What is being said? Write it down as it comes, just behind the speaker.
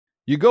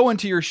You go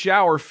into your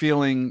shower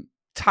feeling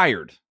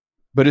tired,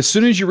 but as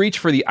soon as you reach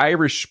for the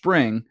Irish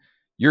Spring,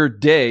 your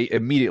day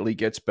immediately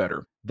gets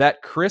better.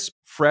 That crisp,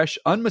 fresh,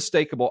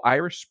 unmistakable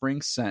Irish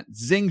Spring scent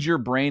zings your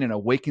brain and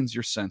awakens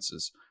your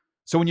senses.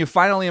 So when you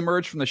finally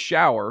emerge from the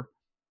shower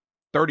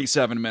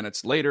 37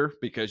 minutes later,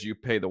 because you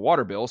pay the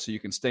water bill so you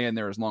can stay in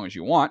there as long as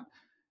you want,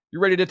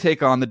 you're ready to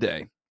take on the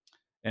day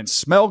and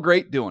smell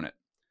great doing it.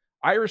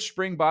 Irish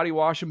Spring Body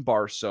Wash and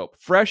Bar Soap.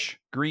 Fresh,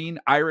 green,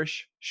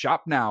 Irish.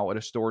 Shop now at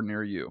a store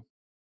near you.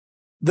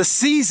 The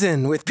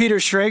Season with Peter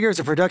Schrager is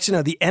a production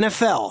of the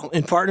NFL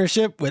in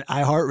partnership with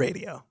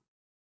iHeartRadio.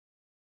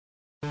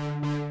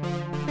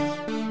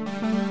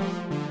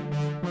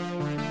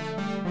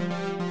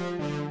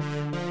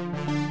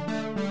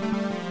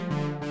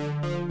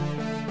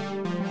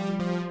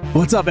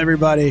 What's up,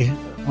 everybody?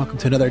 Welcome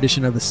to another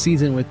edition of The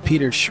Season with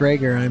Peter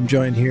Schrager. I'm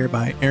joined here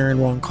by Aaron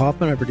Wong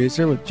Kaufman, our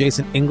producer, with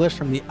Jason English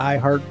from the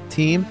iHeart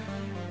team.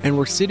 And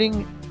we're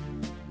sitting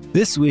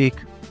this week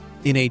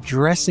in a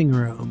dressing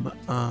room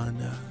on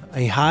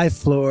a high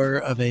floor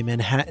of a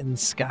Manhattan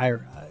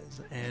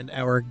skyrise. And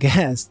our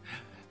guest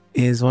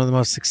is one of the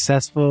most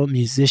successful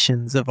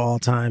musicians of all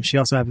time. She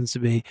also happens to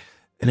be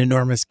an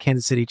enormous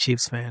Kansas City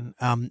Chiefs fan,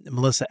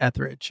 Melissa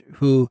Etheridge,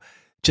 who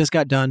just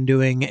got done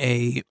doing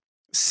a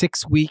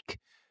 6-week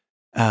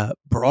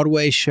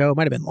Broadway show.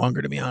 Might have been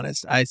longer, to be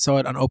honest. I saw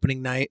it on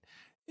opening night.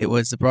 It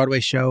was the Broadway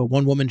show,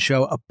 one-woman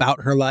show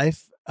about her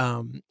life,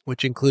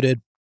 which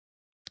included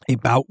a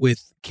bout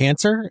with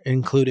cancer,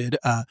 included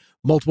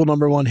multiple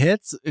number one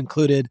hits,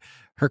 included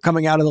her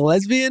coming out as a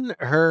lesbian,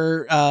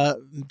 her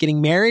getting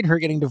married, her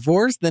getting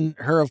divorced, then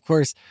her, of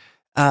course,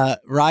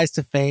 rise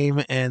to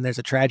fame. And there's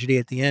a tragedy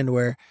at the end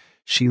where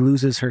she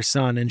loses her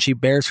son and she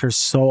bears her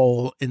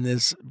soul in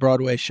this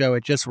Broadway show.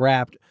 It just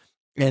wrapped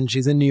and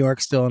she's in New York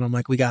still. And I'm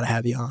like, we got to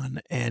have you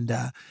on. And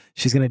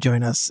she's going to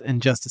join us in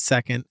just a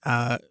second.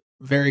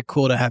 Very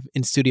cool to have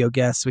in-studio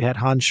guests. We had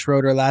Hans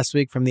Schrager last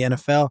week from the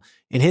NFL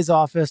in his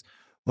office.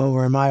 Well,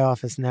 we're in my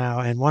office now,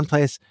 and one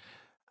place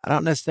I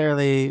don't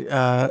necessarily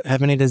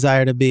have any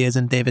desire to be is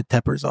in David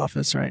Tepper's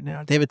office right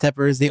now. David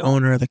Tepper is the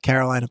owner of the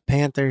Carolina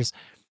Panthers.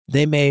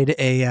 They made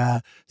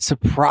a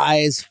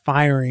surprise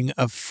firing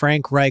of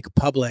Frank Reich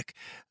public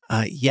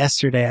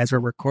yesterday as we're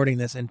recording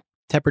this, and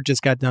Tepper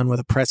just got done with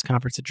a press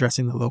conference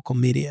addressing the local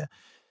media.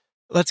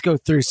 Let's go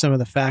through some of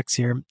the facts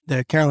here.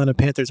 The Carolina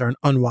Panthers are an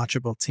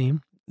unwatchable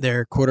team.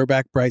 Their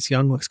quarterback, Bryce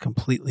Young, looks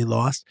completely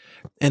lost,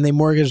 and they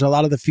mortgaged a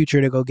lot of the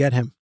future to go get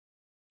him.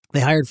 They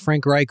hired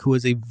Frank Reich, who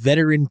is a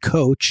veteran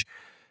coach,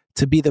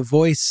 to be the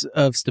voice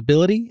of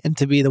stability and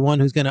to be the one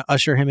who's going to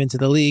usher him into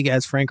the league,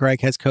 as Frank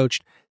Reich has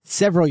coached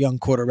several young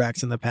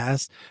quarterbacks in the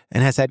past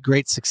and has had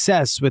great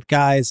success with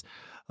guys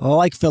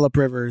like Phillip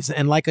Rivers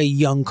and like a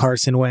young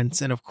Carson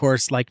Wentz and, of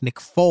course, like Nick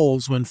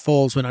Foles when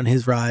Foles went on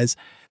his rise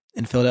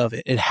in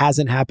Philadelphia. It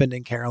hasn't happened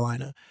in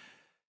Carolina.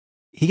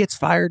 He gets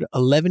fired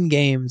 11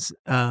 games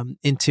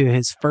into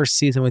his first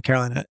season with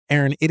Carolina.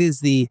 Aaron, it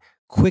is the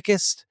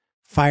quickest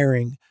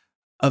firing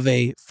of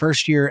a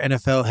first-year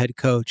NFL head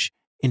coach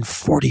in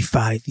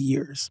 45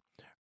 years.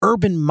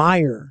 Urban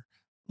Meyer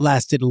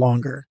lasted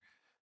longer.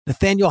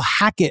 Nathaniel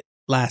Hackett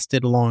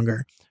lasted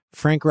longer.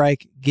 Frank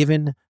Reich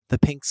given the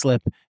pink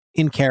slip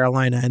in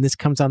Carolina, and this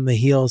comes on the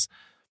heels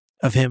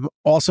of him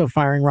also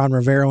firing Ron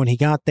Rivera when he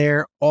got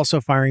there,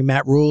 also firing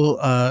Matt Rule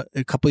a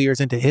couple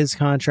years into his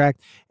contract,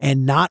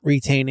 and not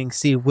retaining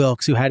Steve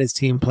Wilkes, who had his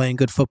team playing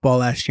good football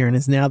last year and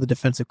is now the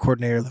defensive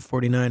coordinator of the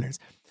 49ers.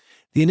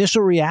 The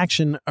initial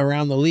reaction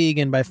around the league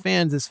and by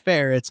fans is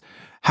fair. It's,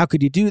 how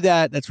could you do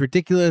that? That's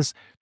ridiculous.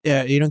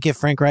 You don't give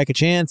Frank Reich a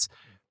chance.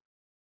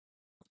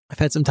 I've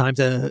had some time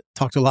to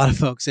talk to a lot of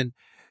folks, and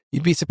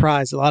you'd be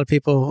surprised. A lot of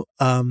people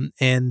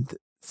and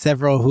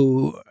several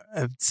who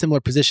have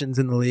similar positions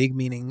in the league,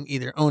 meaning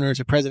either owners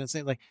or presidents,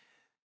 say, like,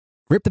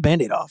 rip the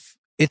Band-Aid off.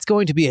 It's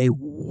going to be a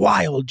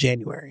wild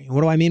January. What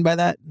do I mean by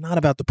that? Not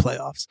about the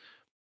playoffs.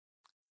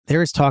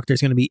 There is talk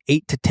there's going to be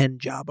 8 to 10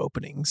 job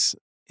openings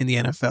in the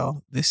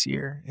NFL this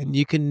year. And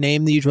you can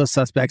name the usual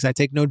suspects. I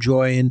take no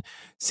joy in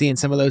seeing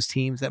some of those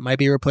teams that might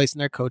be replacing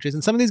their coaches.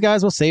 And some of these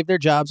guys will save their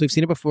jobs. We've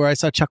seen it before. I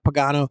saw Chuck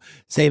Pagano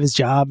save his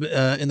job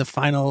in the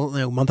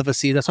final month of a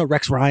season. I saw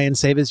Rex Ryan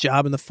save his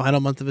job in the final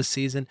month of a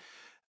season.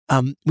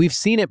 We've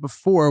seen it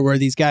before where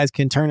these guys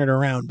can turn it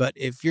around. But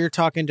if you're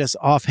talking just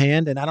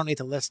offhand, and I don't need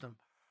to list them,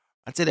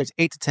 I'd say there's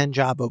 8 to 10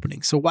 job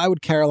openings. So why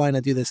would Carolina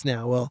do this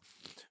now? Well,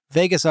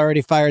 Vegas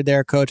already fired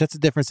their coach. That's a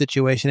different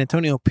situation.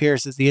 Antonio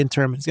Pierce is the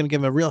interim. It's going to give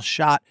him a real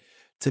shot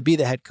to be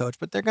the head coach,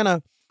 but they're going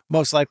to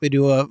most likely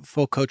do a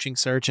full coaching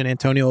search, and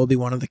Antonio will be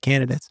one of the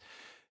candidates.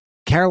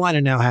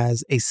 Carolina now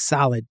has a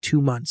solid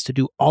 2 months to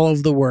do all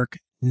of the work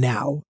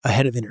now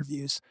ahead of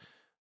interviews.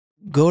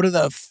 Go to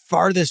the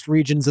farthest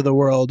regions of the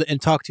world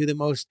and talk to the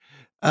most,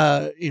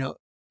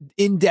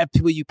 in-depth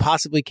people you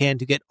possibly can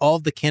to get all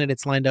of the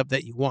candidates lined up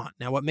that you want.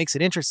 Now, what makes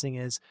it interesting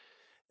is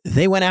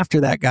they went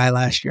after that guy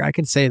last year. I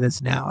can say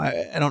this now.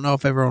 I don't know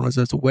if everyone was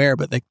as aware,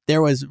 but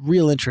there was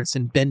real interest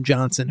in Ben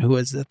Johnson, who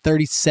is the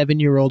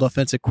 37-year-old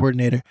offensive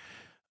coordinator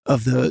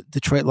of the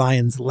Detroit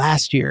Lions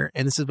last year,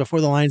 and this is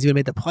before the Lions even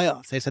made the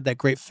playoffs. They had that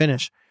great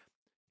finish.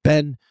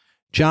 Ben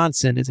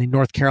Johnson is a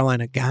North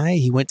Carolina guy.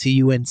 He went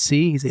to UNC.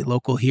 He's a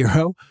local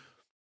hero.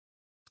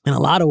 In a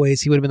lot of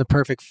ways, he would have been the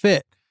perfect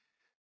fit.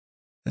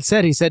 That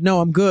said, he said, no,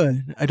 I'm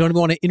good. I don't even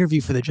want to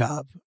interview for the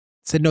job.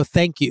 Said, no,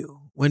 thank you.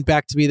 Went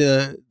back to be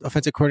the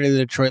offensive coordinator of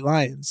the Detroit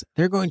Lions.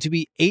 There are going to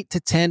be 8 to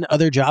 10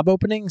 other job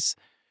openings.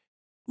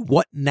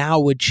 What now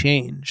would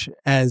change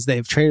as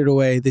they've traded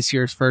away this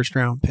year's first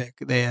round pick?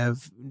 They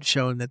have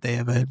shown that they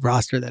have a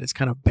roster that is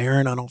kind of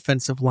barren on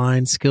offensive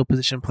line, skill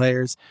position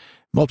players,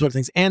 multiple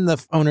things. And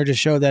the owner just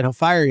showed that he'll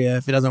fire you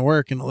if it doesn't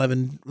work in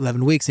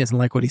 11 weeks. He doesn't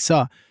like what he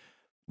saw.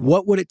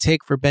 What would it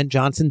take for Ben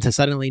Johnson to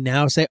suddenly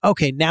now say,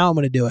 okay, now I'm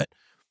going to do it?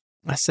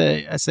 I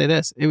say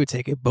this, it would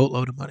take a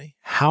boatload of money.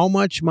 How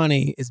much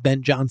money is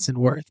Ben Johnson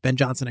worth? Ben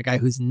Johnson, a guy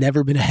who's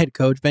never been a head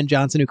coach. Ben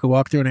Johnson, who could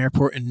walk through an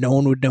airport and no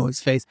one would know his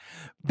face.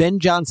 Ben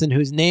Johnson,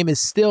 whose name is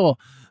still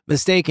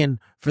mistaken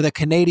for the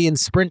Canadian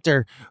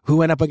sprinter who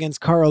went up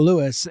against Carl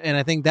Lewis. And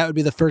I think that would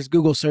be the first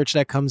Google search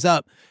that comes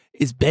up.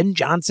 Is Ben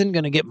Johnson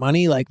going to get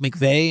money like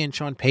McVay and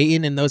Sean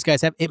Payton and those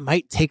guys have? It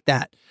might take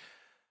that.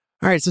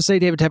 All right, so say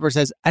David Tepper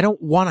says, I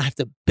don't want to have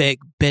to beg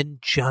Ben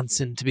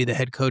Johnson to be the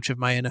head coach of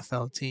my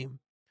NFL team.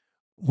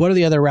 What are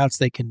the other routes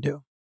they can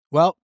do?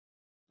 Well,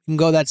 you can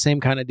go that same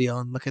kind of deal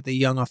and look at the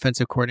young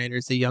offensive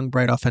coordinators, the young,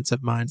 bright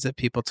offensive minds that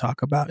people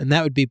talk about. And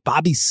that would be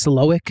Bobby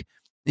Slowick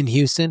in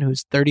Houston,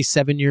 who's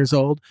 37 years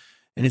old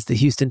and is the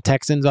Houston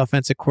Texans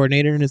offensive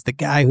coordinator and is the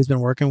guy who's been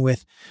working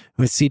with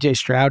C.J.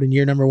 Stroud in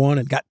year number 1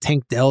 and got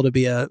Tank Dell to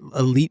be a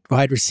elite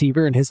wide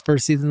receiver in his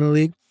first season in the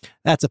league.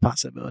 That's a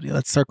possibility.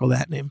 Let's circle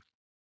that name.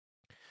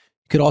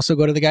 Could also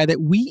go to the guy that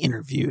we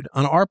interviewed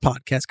on our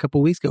podcast a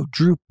couple weeks ago,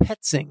 Drew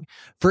Petzing,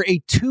 for a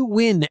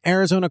 2-win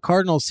Arizona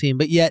Cardinals team,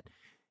 but yet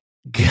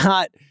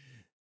got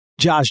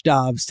Josh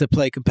Dobbs to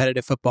play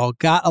competitive football,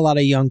 got a lot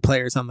of young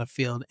players on the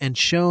field, and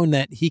shown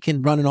that he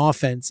can run an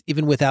offense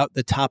even without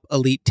the top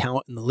elite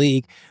talent in the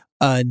league.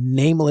 A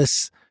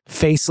nameless,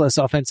 faceless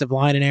offensive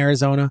line in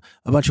Arizona,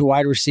 a bunch of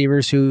wide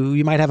receivers who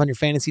you might have on your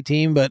fantasy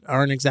team, but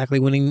aren't exactly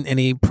winning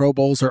any Pro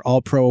Bowls or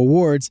All-Pro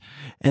awards.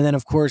 And then,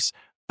 of course,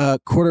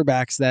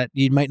 quarterbacks that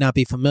you might not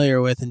be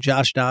familiar with, and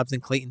Josh Dobbs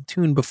and Clayton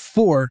Tune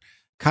before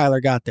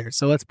Kyler got there.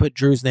 So let's put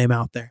Drew's name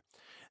out there.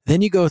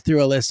 Then you go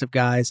through a list of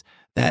guys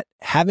that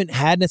haven't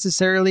had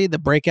necessarily the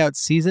breakout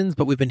seasons,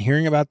 but we've been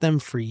hearing about them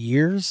for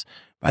years.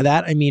 By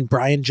that, I mean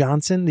Brian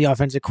Johnson, the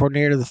offensive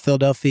coordinator of the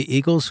Philadelphia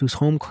Eagles, whose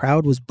home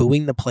crowd was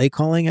booing the play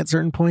calling at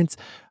certain points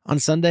on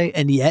Sunday,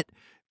 and yet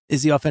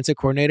is the offensive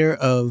coordinator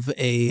of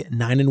a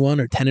 9-1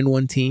 or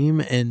 10-1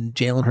 team, and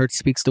Jalen Hurts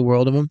speaks the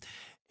world of him.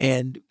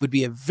 And would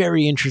be a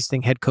very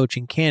interesting head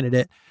coaching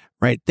candidate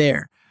right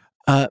there.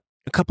 A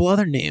couple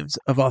other names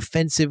of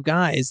offensive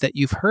guys that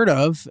you've heard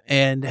of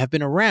and have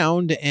been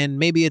around, and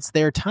maybe it's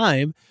their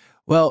time.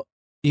 Well,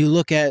 you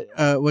look at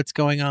what's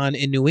going on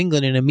in New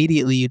England, and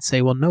immediately you'd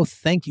say, well, no,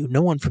 thank you.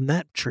 No one from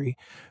that tree.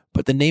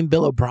 But the name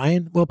Bill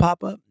O'Brien will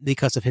pop up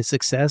because of his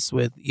success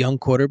with young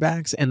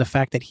quarterbacks and the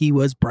fact that he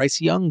was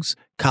Bryce Young's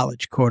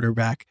college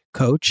quarterback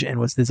coach and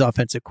was his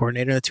offensive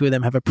coordinator. The two of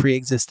them have a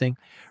pre-existing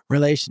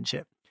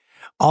relationship.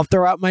 I'll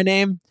throw out my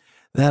name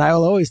that I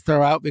will always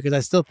throw out because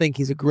I still think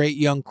he's a great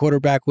young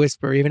quarterback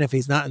whisperer, even if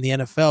he's not in the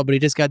NFL, but he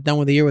just got done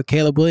with a year with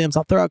Caleb Williams.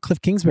 I'll throw out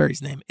Cliff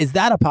Kingsbury's name. Is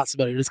that a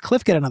possibility? Does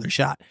Cliff get another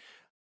shot?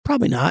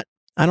 Probably not.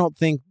 I don't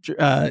think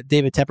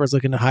David Tepper's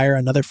looking to hire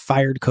another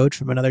fired coach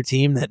from another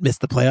team that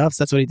missed the playoffs.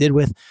 That's what he did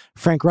with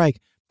Frank Reich.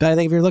 But I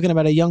think if you're looking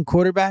at a young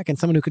quarterback and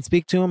someone who can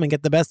speak to him and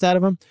get the best out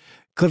of him,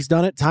 Cliff's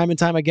done it time and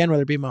time again,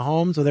 whether it be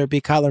Mahomes, whether it be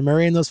Kyler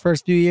Murray in those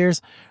first few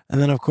years. And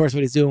then, of course,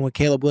 what he's doing with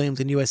Caleb Williams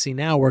and USC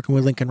now, working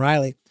with Lincoln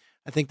Riley.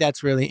 I think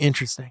that's really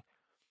interesting.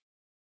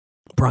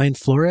 Brian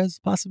Flores,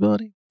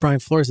 possibility. Brian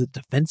Flores is a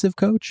defensive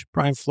coach.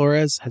 Brian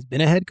Flores has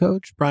been a head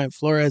coach. Brian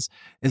Flores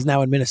is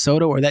now in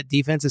Minnesota, where that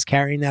defense is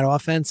carrying that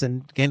offense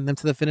and getting them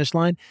to the finish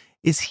line.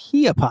 Is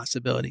he a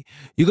possibility?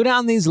 You go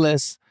down these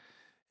lists,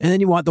 and then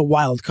you want the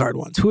wild card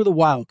ones. Who are the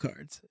wild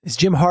cards? Is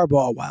Jim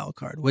Harbaugh a wild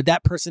card? Would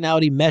that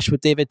personality mesh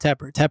with David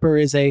Tepper? Tepper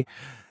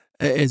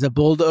is a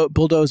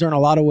bulldozer in a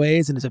lot of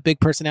ways and is a big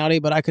personality,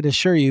 but I could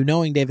assure you,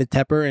 knowing David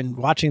Tepper and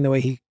watching the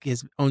way he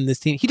has owned this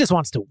team, he just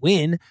wants to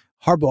win.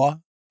 Harbaugh,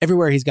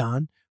 everywhere he's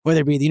gone,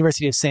 whether it be the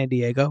University of San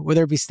Diego,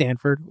 whether it be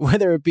Stanford,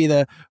 whether it be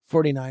the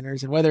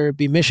 49ers, and whether it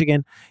be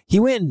Michigan,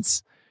 he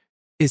wins.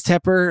 Is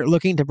Tepper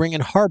looking to bring in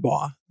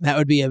Harbaugh? That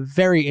would be a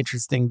very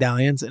interesting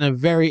dalliance and a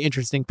very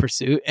interesting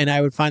pursuit, and I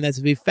would find that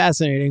to be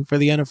fascinating for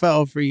the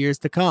NFL for years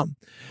to come.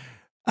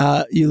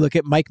 You look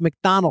at Mike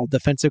McDonald,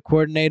 defensive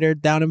coordinator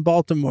down in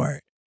Baltimore.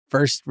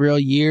 First real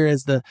year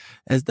as the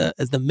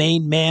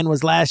main man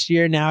was last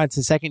year. Now it's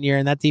the second year,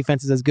 and that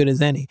defense is as good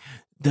as any.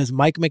 Does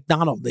Mike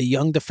McDonald, the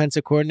young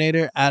defensive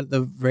coordinator at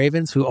the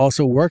Ravens, who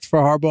also worked for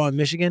Harbaugh in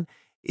Michigan,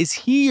 is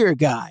he your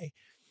guy?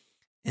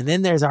 And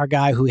then there's our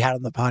guy who we had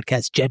on the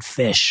podcast, Jed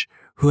Fish,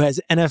 who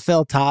has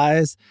NFL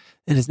ties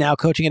and is now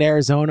coaching at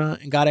Arizona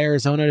and got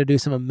Arizona to do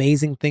some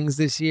amazing things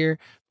this year,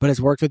 but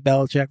has worked with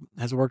Belichick,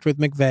 has worked with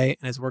McVay,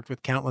 and has worked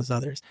with countless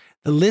others.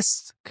 The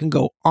list can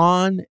go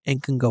on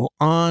and can go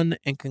on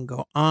and can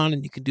go on,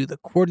 and you can do the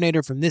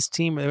coordinator from this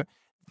team.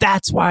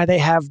 That's why they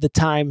have the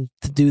time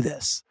to do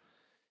this.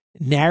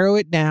 Narrow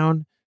it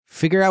down,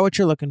 figure out what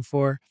you're looking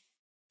for,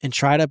 and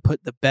try to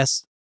put the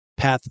best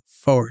path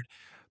forward.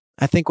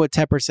 I think what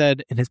Tepper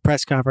said in his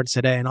press conference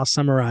today, and I'll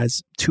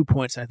summarize 2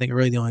 points, I think are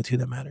really the only two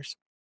that matters.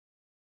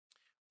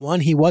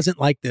 One, he wasn't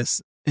like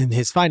this in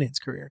his finance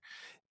career.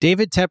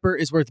 David Tepper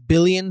is worth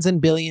billions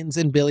and billions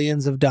and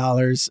billions of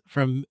dollars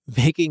from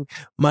making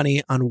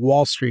money on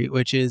Wall Street,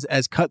 which is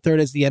as cutthroat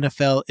as the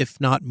NFL,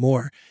 if not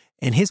more.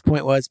 And his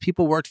point was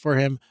people worked for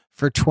him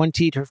for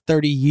 20 to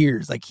 30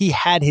 years. Like, he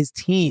had his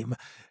team,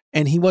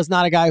 and he was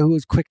not a guy who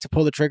was quick to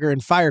pull the trigger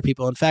and fire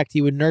people. In fact,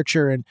 he would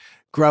nurture and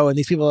grow. And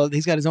these people,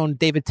 he's got his own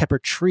David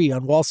Tepper tree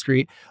on Wall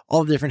Street,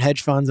 all the different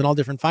hedge funds and all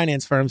different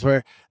finance firms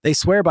where they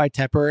swear by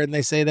Tepper and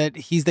they say that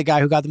he's the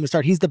guy who got them to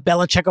start. He's the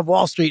Belichick of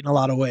Wall Street in a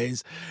lot of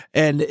ways.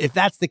 And if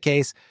that's the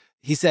case,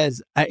 he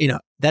says,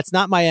 that's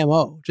not my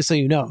MO, just so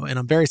you know. And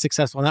I'm very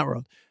successful in that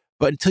world.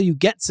 But until you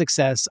get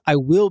success, I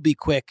will be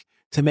quick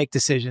to make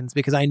decisions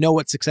because I know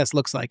what success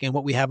looks like. And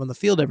what we have on the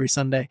field every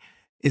Sunday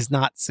is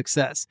not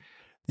success.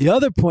 The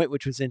other point,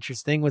 which was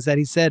interesting, was that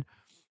he said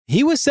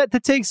he was set to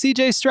take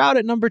C.J. Stroud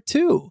at number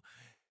 2.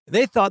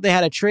 They thought they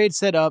had a trade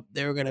set up.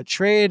 They were going to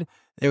trade.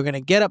 They were going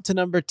to get up to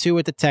number 2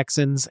 with the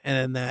Texans,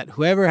 and that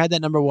whoever had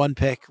that number 1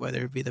 pick,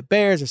 whether it be the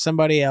Bears or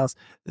somebody else,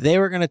 they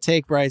were going to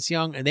take Bryce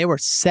Young, and they were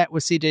set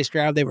with C.J.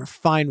 Stroud. They were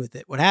fine with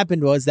it. What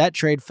happened was that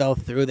trade fell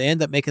through. They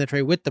ended up making the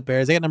trade with the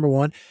Bears. They got number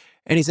 1,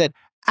 and he said,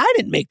 I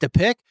didn't make the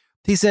pick.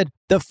 He said,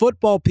 the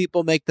football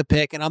people make the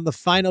pick, and I'm the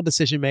final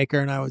decision maker,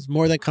 and I was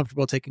more than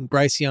comfortable taking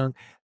Bryce Young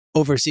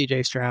over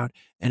C.J. Stroud.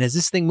 And as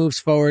this thing moves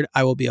forward,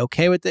 I will be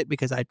okay with it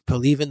because I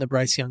believe in the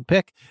Bryce Young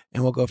pick,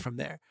 and we'll go from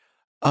there.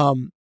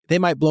 They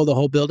might blow the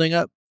whole building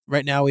up.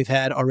 Right now, we've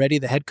had already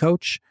the head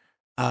coach,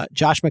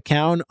 Josh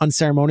McCown,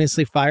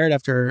 unceremoniously fired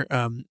after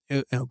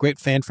great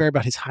fanfare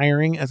about his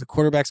hiring as a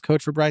quarterback's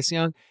coach for Bryce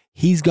Young.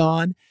 He's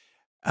gone.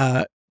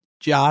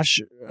 Josh,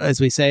 as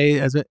we say,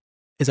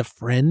 is a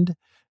friend.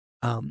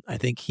 I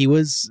think he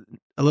was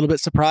a little bit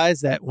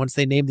surprised that once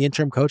they named the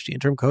interim coach,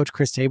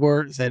 Chris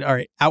Tabor, said, all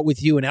right, out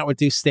with you and out with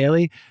Deuce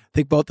Staley. I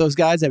think both those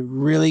guys have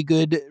really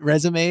good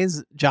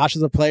resumes. Josh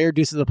is a player,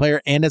 Deuce is a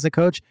player, and as a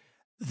coach,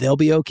 they'll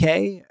be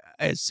okay.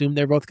 I assume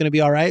they're both going to be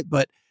all right.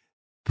 But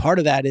part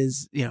of that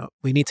is,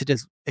 we need to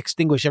just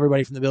extinguish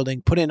everybody from the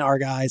building, put in our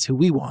guys who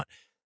we want.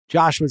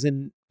 Josh was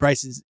in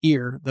Bryce's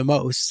ear the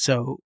most.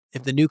 So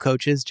if the new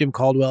coaches, Jim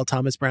Caldwell,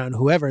 Thomas Brown,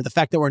 whoever, the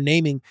fact that we're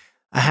naming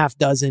a half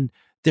dozen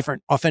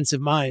different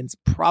offensive minds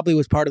probably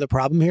was part of the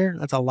problem here.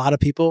 That's a lot of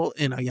people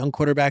in a young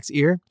quarterback's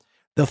ear.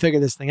 They'll figure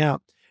this thing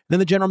out. Then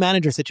the general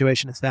manager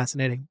situation is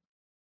fascinating.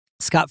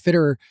 Scott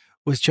Fitterer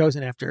was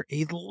chosen after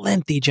a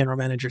lengthy general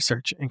manager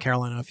search in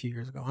Carolina a few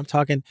years ago. I'm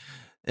talking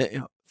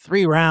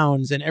 3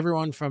 rounds, and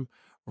everyone from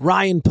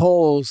Ryan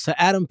Poles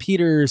to Adam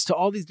Peters to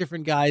all these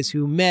different guys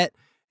who met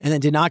and then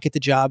did not get the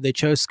job. They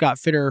chose Scott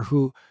Fitterer,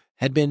 who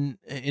had been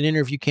an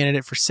interview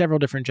candidate for several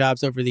different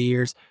jobs over the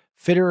years.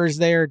 Fitterer's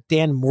there.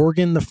 Dan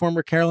Morgan, the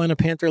former Carolina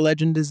Panther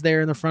legend, is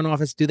there in the front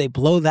office. Do they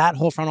blow that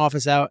whole front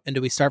office out? And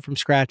do we start from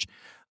scratch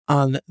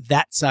on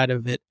that side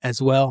of it as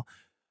well?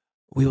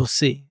 We will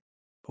see.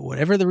 But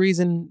whatever the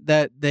reason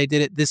that they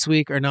did it this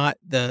week or not,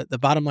 the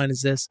bottom line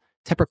is this.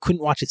 Tepper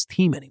couldn't watch his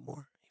team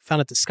anymore. He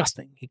found it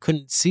disgusting. He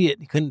couldn't see it.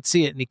 And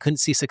he couldn't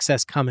see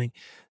success coming.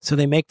 So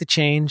they make the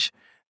change.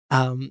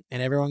 And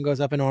everyone goes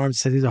up in arms,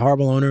 says he's a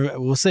horrible owner.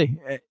 We'll see.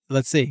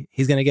 Let's see.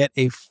 He's going to get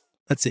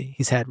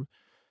he's had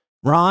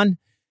Ron.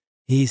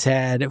 He's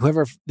had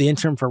whoever the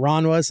interim for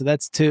Ron was, so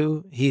that's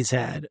 2. He's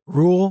had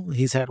Rule.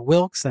 He's had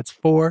Wilkes. That's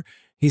 4.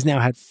 He's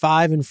now had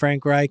 5 in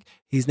Frank Reich.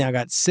 He's now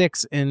got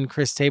 6 in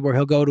Chris Tabor.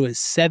 He'll go to his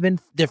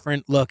 7th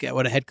different look at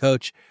what a head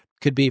coach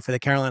could be for the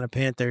Carolina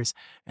Panthers,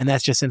 and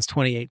that's just since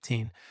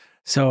 2018.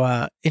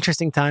 So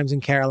interesting times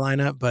in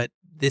Carolina, but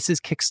this is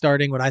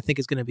kickstarting what I think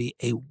is going to be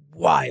a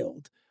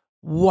wild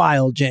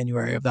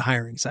January of the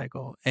hiring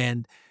cycle.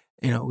 And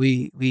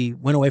we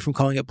went away from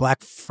calling it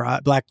Black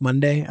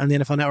Monday on the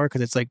NFL Network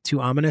because it's like too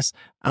ominous.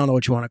 I don't know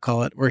what you want to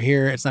call it. We're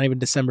here. It's not even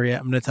December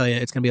yet. I'm going to tell you,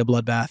 it's going to be a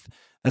bloodbath.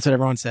 That's what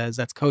everyone says.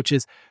 That's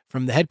coaches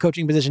from the head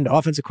coaching position to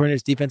offensive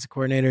coordinators, defensive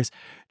coordinators.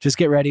 Just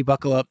get ready,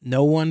 buckle up.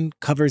 No one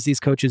covers these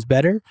coaches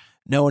better.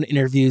 No one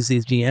interviews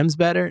these GMs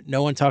better.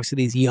 No one talks to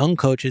these young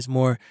coaches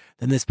more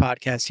than this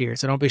podcast here.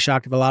 So don't be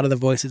shocked if a lot of the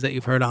voices that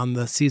you've heard on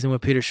the Season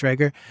with Peter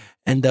Schrager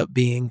end up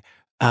being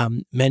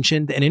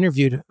mentioned and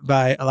interviewed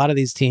by a lot of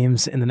these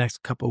teams in the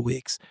next couple of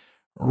weeks.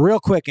 Real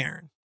quick,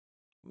 Aaron,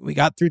 we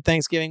got through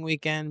Thanksgiving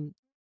weekend.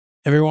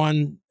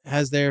 Everyone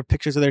has their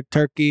pictures of their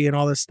turkey and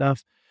all this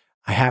stuff.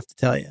 I have to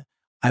tell you,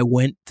 I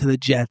went to the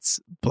Jets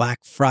Black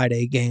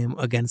Friday game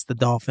against the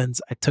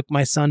Dolphins. I took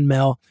my son,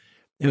 Mel.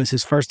 It was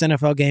his first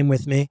NFL game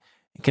with me.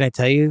 And can I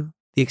tell you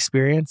the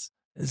experience?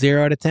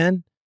 0 out of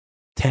 10,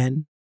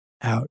 10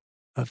 out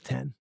of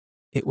 10.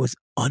 It was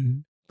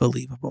unbelievable.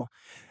 unbelievable.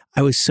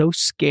 I was so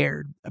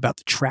scared about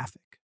the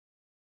traffic.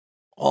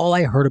 All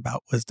I heard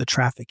about was the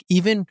traffic.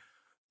 Even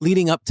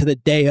leading up to the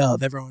day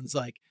of, everyone's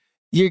like,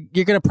 you're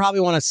going to probably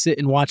want to sit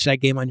and watch that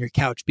game on your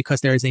couch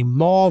because there is a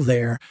mall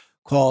there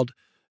called,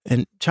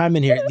 and chime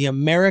in here, the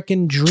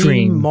American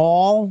Dream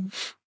Mall.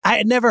 I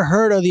had never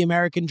heard of the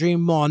American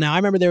Dream Mall. Now, I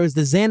remember there was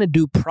the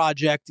Xanadu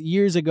project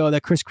years ago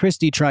that Chris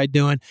Christie tried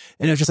doing,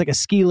 and it was just like a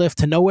ski lift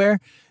to nowhere.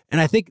 And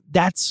I think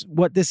that's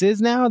what this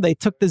is now. They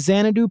took the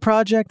Xanadu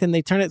project and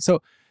they turned it. So,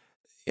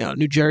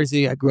 New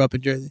Jersey, I grew up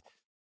in Jersey.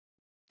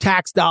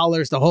 Tax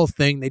dollars, the whole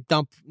thing. They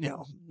dump,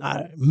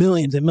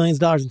 millions and millions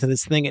of dollars into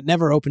this thing. It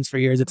never opens for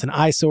years. It's an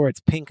eyesore. It's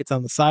pink. It's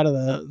on the side of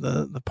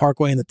the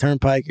parkway and the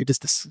turnpike. It's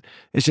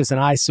just an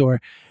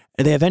eyesore.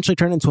 And they eventually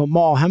turned into a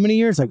mall. How many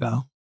years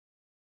ago?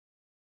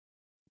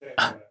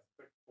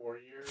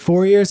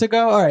 4 years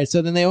ago? All right.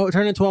 So then they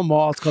turned into a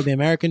mall. It's called the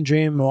American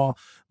Dream Mall.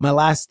 My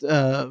last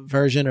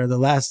version, or the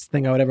last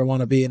thing I would ever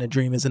want to be in a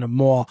dream, is in a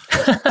mall.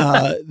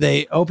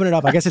 They open it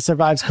up. I guess it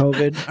survives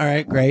COVID. All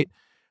right, great.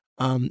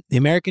 The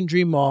American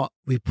Dream Mall,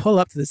 we pull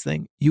up to this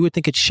thing. You would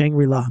think it's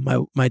Shangri-La.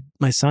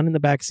 My son in the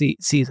back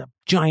seat sees a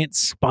giant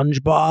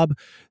SpongeBob.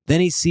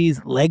 Then he sees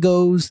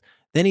Legos.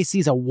 Then he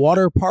sees a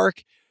water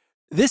park.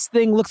 This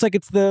thing looks like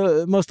it's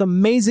the most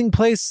amazing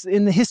place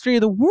in the history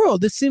of the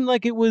world. This seemed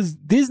like it was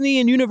Disney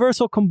and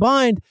Universal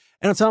combined.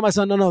 And I'm telling my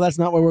son, no, that's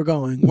not where we're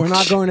going. We're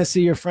not going to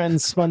see your friend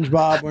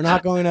SpongeBob. We're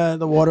not going to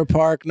the water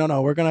park.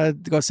 No, we're going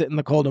to go sit in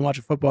the cold and watch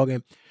a football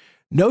game.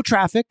 No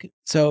traffic.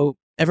 So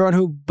everyone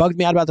who bugged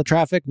me out about the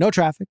traffic, no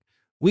traffic.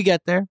 We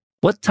get there.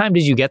 What time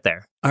did you get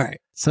there? All right.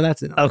 So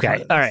that's it.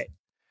 Okay. All right.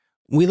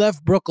 We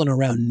left Brooklyn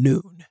around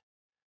noon.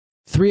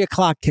 3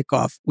 o'clock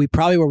kickoff. We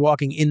probably were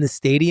walking in the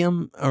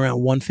stadium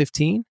around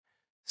 1:15.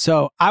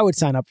 So I would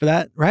sign up for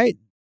that, right?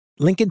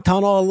 Lincoln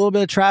Tunnel, a little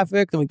bit of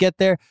traffic. Then we get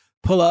there,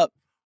 pull up.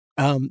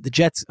 The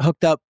Jets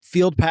hooked up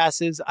field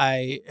passes.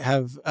 I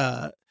have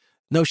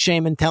no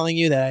shame in telling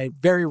you that I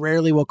very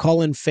rarely will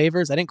call in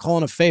favors. I didn't call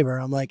in a favor.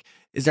 I'm like,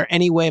 is there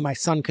any way my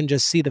son can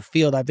just see the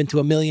field? I've been to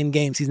 1 million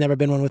games. He's never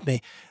been one with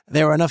me.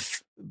 There were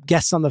enough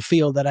guests on the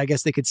field that I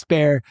guess they could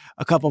spare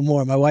a couple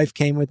more. My wife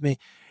came with me.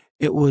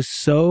 It was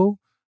so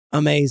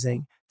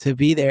amazing to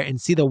be there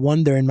and see the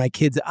wonder in my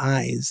kid's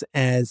eyes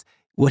as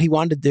what he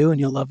wanted to do.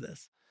 And you'll love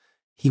this.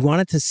 He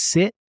wanted to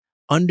sit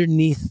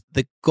underneath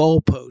the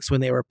goalposts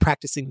when they were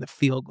practicing the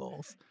field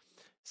goals.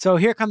 So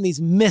here come these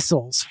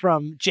missiles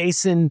from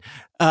Jason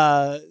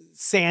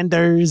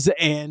Sanders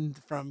and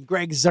from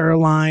Greg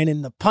Zerline,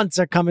 and the punts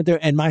are coming through.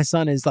 And my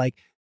son is like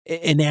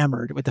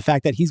enamored with the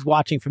fact that he's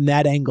watching from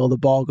that angle the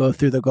ball go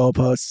through the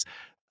goalposts.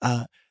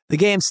 The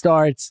game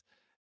starts.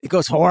 It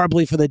goes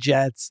horribly for the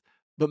Jets,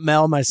 but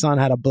Mel, my son,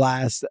 had a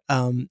blast.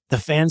 The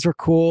fans were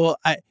cool.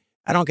 I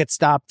don't get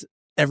stopped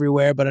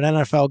everywhere, but an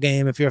NFL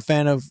game, if you're a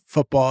fan of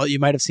football, you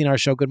might have seen our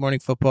show, Good Morning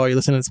Football. You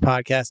listen to this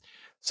podcast.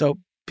 So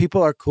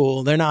people are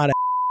cool. They're not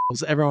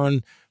assholes.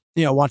 Everyone,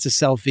 wants a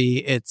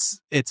selfie.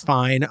 It's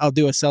fine. I'll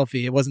do a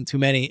selfie. It wasn't too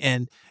many.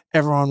 And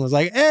everyone was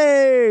like,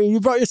 hey, you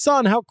brought your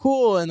son. How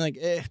cool. And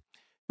it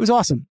was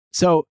awesome.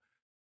 So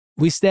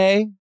we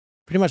stay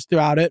pretty much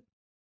throughout it.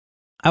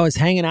 I was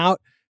hanging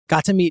out,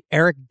 got to meet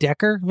Eric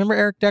Decker. Remember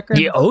Eric Decker?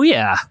 Yeah. Oh,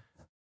 yeah.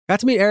 Got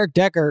to meet Eric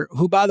Decker,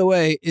 who, by the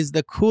way, is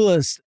the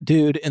coolest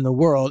dude in the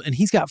world. And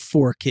he's got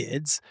 4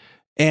 kids.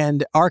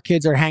 And our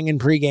kids are hanging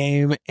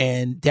pregame.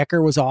 And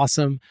Decker was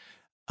awesome.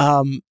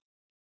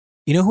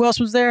 You know who else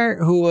was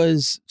there who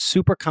was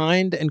super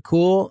kind and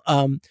cool?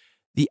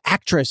 The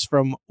actress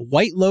from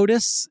White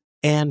Lotus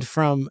and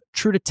from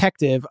True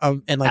Detective.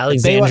 And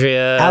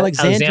Alexandria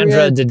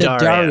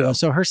Daddario.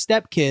 So her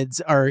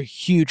stepkids are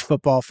huge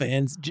football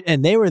fans.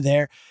 And they were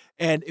there.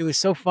 And it was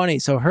so funny.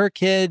 So her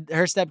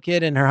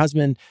stepkid and her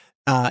husband,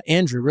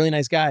 Andrew, really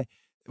nice guy.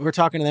 We're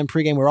talking to them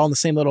pregame. We're all in the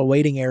same little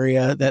waiting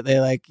area that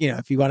they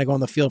if you want to go on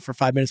the field for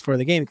 5 minutes before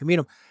the game, you can meet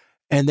them.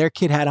 And their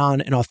kid had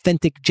on an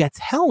authentic Jets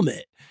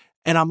helmet.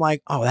 And I'm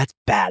like, oh, that's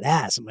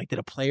badass. I'm like, did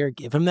a player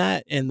give him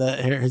that? And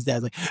his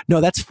dad's like, no,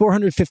 that's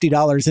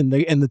 $450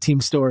 in the team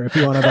store if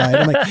you want to buy it.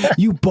 I'm like,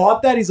 you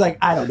bought that? He's like,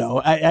 I don't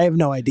know. I have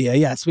no idea.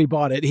 Yes, we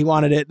bought it. He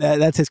wanted it.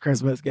 That's his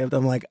Christmas gift.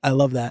 I'm like, I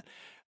love that.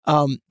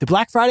 The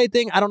Black Friday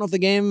thing, I don't know if the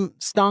game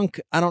stunk.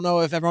 I don't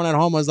know if everyone at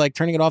home was like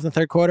turning it off in the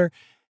third quarter.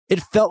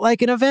 It felt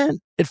like an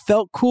event. It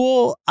felt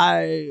cool.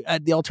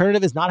 The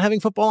alternative is not having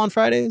football on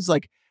Fridays.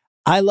 Like,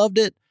 I loved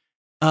it.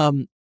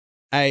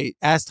 I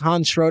asked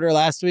Hans Schroeder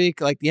last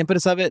week, like the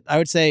impetus of it. I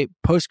would say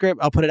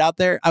postscript, I'll put it out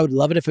there. I would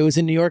love it if it was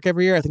in New York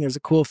every year. I think there's a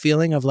cool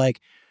feeling of like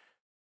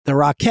the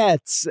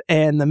Rockettes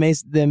and the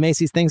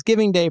Macy's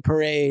Thanksgiving Day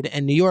Parade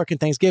and New York and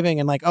Thanksgiving.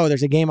 And like, oh,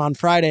 there's a game on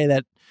Friday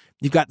that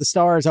you've got the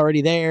stars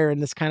already there.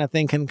 And this kind of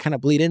thing can kind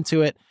of bleed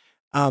into it.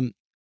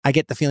 I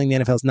get the feeling the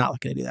NFL is not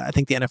looking to do that. I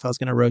think the NFL is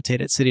going to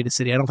rotate it city to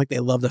city. I don't think they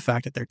love the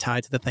fact that they're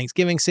tied to the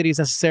Thanksgiving cities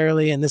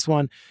necessarily. And this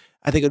one,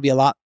 I think it would be a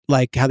lot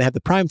like how they have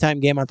the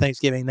primetime game on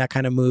Thanksgiving. That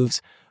kind of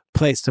moves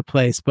place to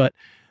place. But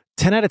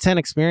 10 out of 10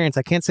 experience.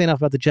 I can't say enough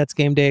about the Jets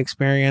game day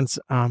experience.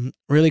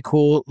 Really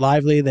cool,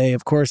 lively. They,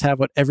 of course, have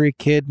what every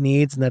kid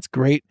needs, and that's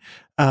great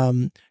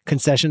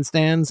concession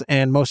stands,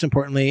 and most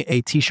importantly,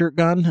 a T-shirt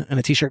gun and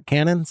a T-shirt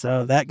cannon.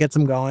 So that gets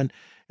them going.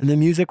 And the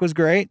music was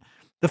great.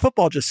 The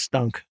football just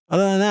stunk.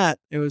 Other than that,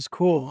 it was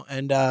cool.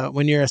 And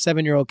when you're a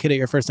 7-year-old kid at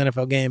your first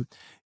NFL game,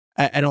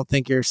 I don't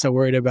think you're so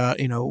worried about,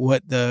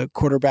 what the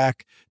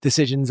quarterback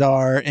decisions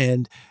are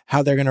and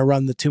how they're going to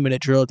run the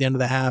 2-minute drill at the end of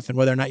the half and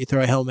whether or not you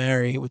throw a Hail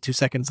Mary with 2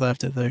 seconds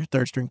left at the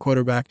third string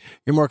quarterback.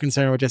 You're more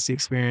concerned with just the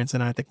experience.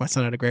 And I think my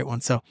son had a great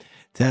one. So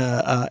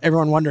to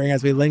everyone wondering,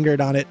 as we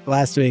lingered on it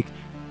last week,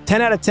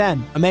 10 out of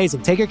 10.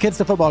 Amazing. Take your kids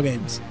to football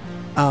games.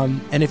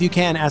 And if you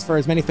can, ask for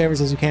as many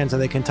favors as you can so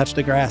they can touch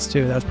the grass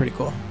too. That was pretty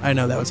cool. I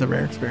know that was a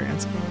rare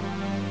experience.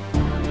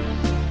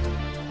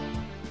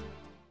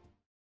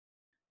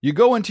 You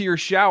go into your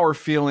shower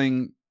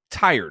feeling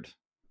tired,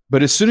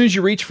 but as soon as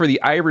you reach for the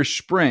Irish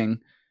Spring,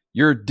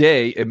 your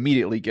day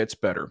immediately gets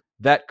better.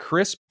 That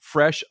crisp,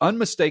 fresh,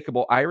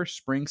 unmistakable Irish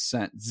Spring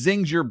scent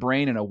zings your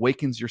brain and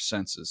awakens your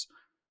senses.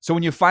 So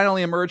when you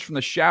finally emerge from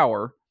the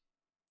shower,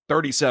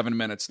 37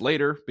 minutes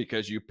later,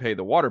 because you pay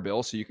the water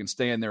bill so you can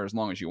stay in there as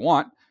long as you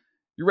want,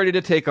 you're ready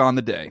to take on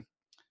the day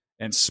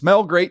and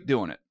smell great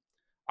doing it.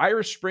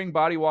 Irish Spring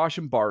Body Wash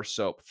and Bar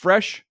Soap.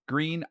 Fresh,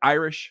 green,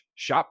 Irish.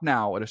 Shop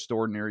now at a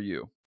store near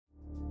you.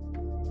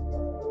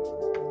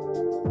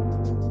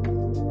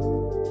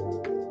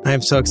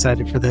 I'm so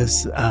excited for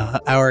this.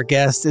 Our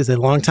guest is a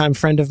longtime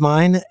friend of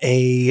mine,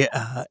 a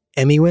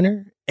Emmy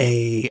winner,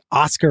 a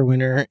Oscar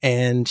winner,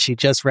 and she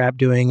just wrapped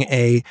doing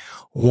a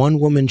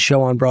one-woman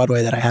show on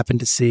Broadway that I happened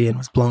to see and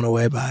was blown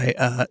away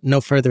by. No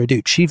further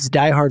ado, Chiefs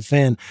diehard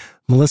fan,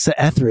 Melissa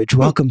Etheridge.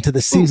 Welcome to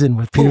the season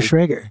with Peter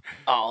Schrager.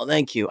 Oh,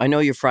 thank you. I know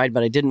you're fried,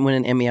 but I didn't win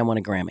an Emmy. I won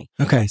a Grammy.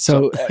 Okay,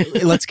 so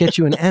let's get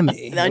you an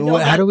Emmy.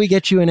 How do we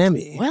get you an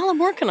Emmy? Well, I'm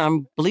working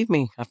on. Believe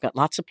me, I've got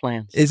lots of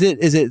plans. Is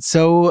it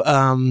so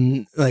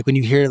like when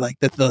you hear like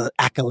the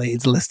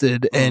accolades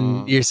listed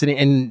and you're sitting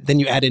and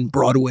then you add in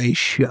Broadway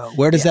show?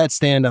 Where does that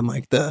stand on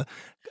like the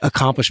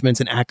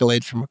accomplishments and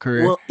accolades from a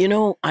career?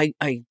 Well,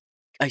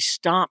 I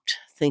stopped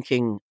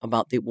thinking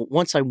about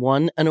once I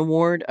won an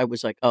award, I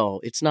was like, oh,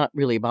 it's not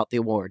really about the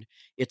award.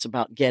 It's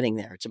about getting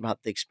there. It's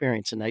about the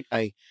experience. And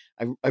I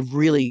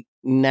really,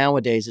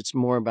 nowadays, it's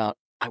more about,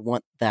 I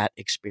want that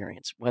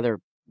experience,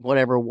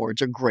 whatever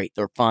awards are great.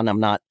 They're fun. I'm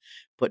not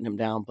putting them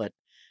down, but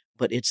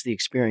it's the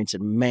experience.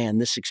 And man,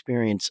 this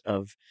experience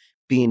of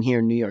being here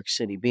in New York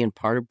City, being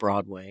part of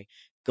Broadway,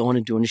 going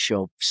and doing a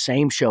show,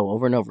 same show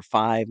over and over,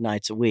 5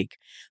 nights a week.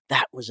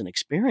 That was an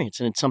experience.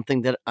 And it's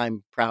something that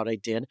I'm proud I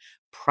did.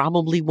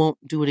 Probably won't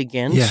do it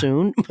again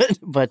soon.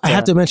 But I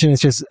have to mention,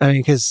 it's just,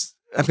 because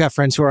I've got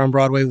friends who are on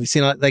Broadway. We've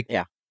seen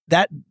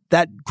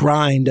that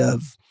grind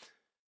of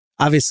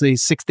obviously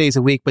 6 days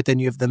a week, but then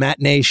you have the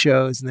matinee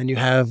shows and then you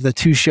have the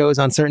 2 shows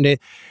on certain days.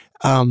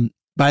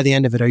 By the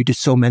end of it, are you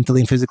just so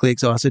mentally and physically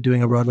exhausted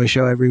doing a Broadway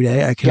show every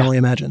day? I can only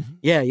imagine.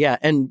 Yeah.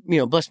 And,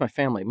 bless my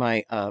family.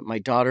 My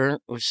daughter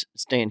was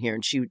staying here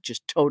and she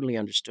just totally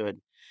understood.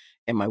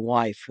 And my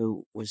wife,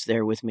 who was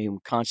there with me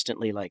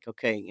constantly like,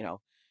 okay,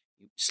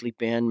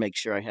 sleep in, make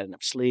sure I had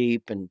enough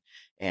sleep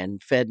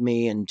and fed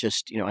me and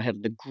just, I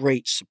had the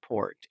great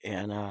support.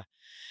 And,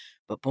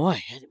 but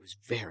boy, it was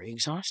very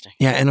exhausting.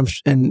 Yeah.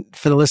 And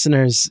for the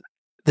listeners,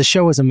 the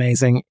show is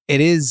amazing. It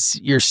is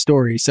your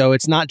story. So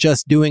it's not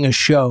just doing a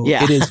show.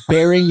 Yeah. It is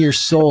bearing your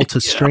soul to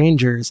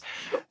strangers.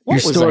 Your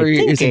story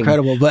is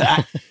incredible.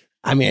 But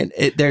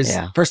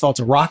first of all, it's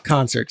a rock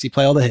concert because you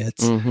play all the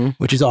hits,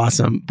 which is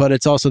awesome. But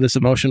it's also this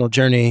emotional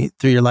journey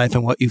through your life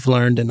and what you've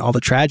learned and all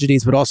the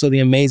tragedies, but also the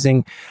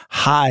amazing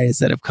highs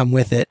that have come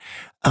with it.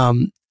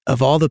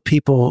 Of all the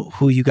people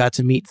who you got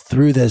to meet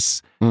through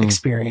this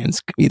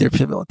experience, either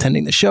people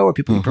attending the show or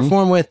people you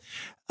perform with,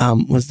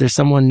 was there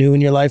someone new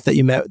in your life that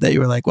you met that you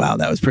were like, wow,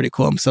 that was pretty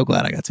cool. I'm so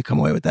glad I got to come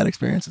away with that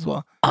experience as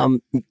well.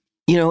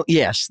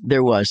 Yes,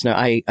 there was. Now,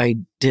 I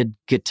did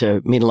get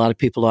to meet a lot of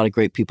people. A lot of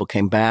great people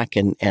came back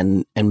and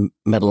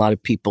met a lot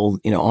of people,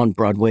 on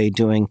Broadway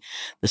doing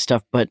the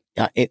stuff. But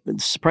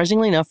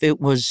surprisingly enough, it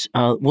was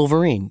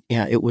Wolverine.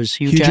 Yeah, it was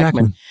Hugh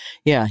Jackman.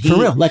 Yeah. For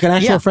real? Like an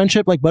actual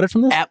friendship, like budded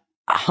from this?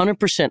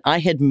 100%. I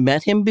had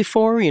met him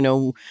before, in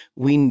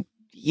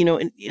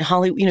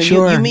Hollywood,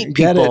 sure, you meet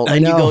people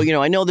and you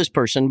go, I know this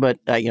person, but,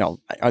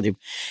 are they?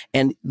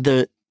 And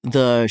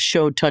the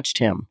show touched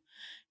him.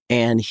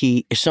 And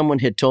someone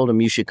had told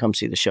him, you should come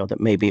see the show, that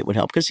maybe it would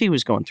help because he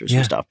was going through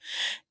some stuff.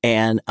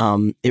 And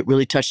it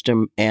really touched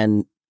him.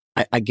 And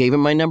I gave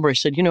him my number. I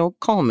said,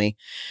 call me.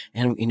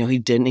 And, he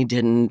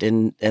didn't.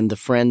 And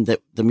the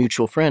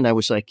mutual friend, I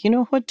was like,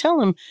 what,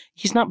 tell him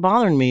he's not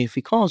bothering me if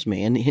he calls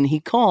me. And he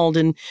called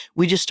and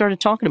we just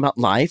started talking about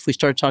life. We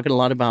started talking a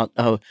lot about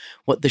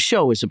what the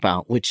show is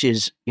about, which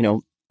is,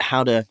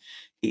 how to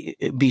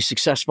be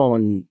successful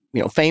and,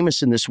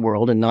 famous in this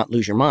world and not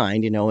lose your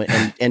mind,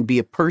 and be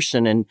a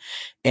person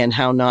and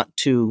how not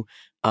to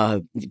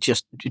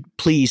just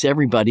please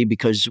everybody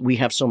because we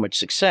have so much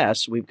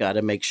success. We've got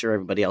to make sure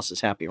everybody else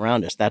is happy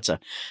around us. That's a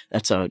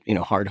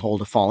hard hole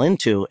to fall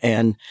into.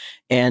 And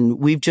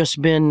we've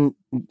just been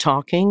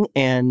talking,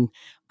 and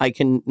I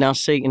can now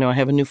say, I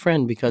have a new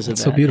friend because of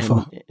that. So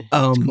beautiful. It's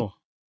cool.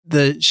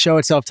 The show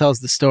itself tells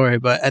the story,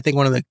 but I think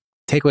one of the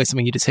takeaways,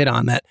 something you just hit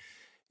on, that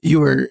you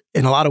were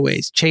in a lot of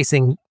ways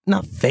chasing,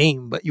 not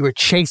fame, but you were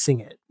chasing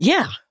it.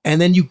 Yeah.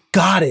 And then you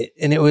got it.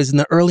 And it was in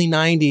the early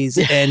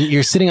 90s and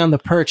you're sitting on the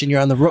perch and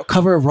you're on the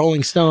cover of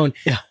Rolling Stone.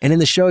 Yeah. And in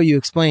the show, you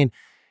explain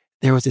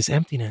there was this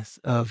emptiness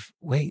of,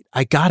 wait,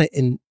 I got it.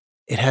 And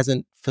it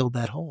hasn't filled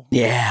that hole.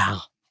 Yeah.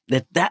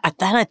 That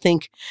I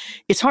think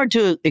it's hard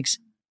to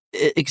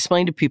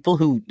explain to people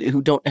who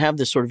don't have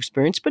this sort of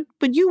experience.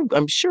 But you,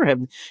 I'm sure,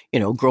 have,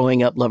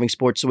 growing up loving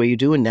sports the way you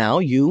do. And now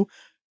you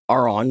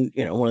are on,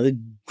 one of the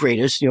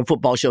greatest,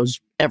 football shows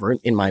ever,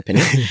 in my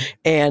opinion.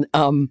 And,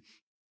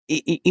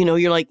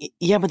 you're like,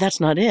 yeah, but that's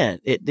not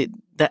it.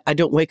 That I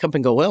don't wake up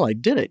and go, well, I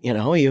did it.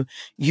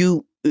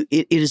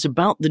 It is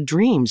about the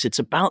dreams. It's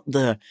about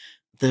the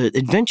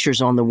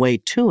adventures on the way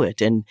to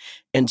it. And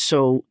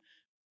so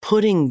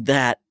putting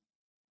that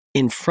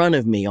in front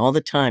of me all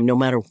the time, no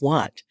matter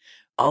what,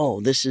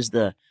 this is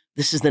the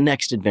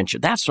next adventure.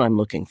 That's what I'm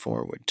looking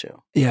forward to.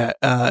 Yeah.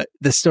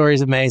 The story is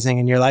amazing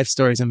and your life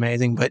story is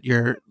amazing, but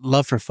your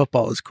love for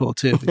football is cool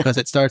too, because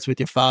it starts with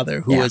your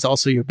father, who was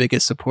also your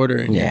biggest supporter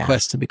in your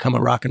quest to become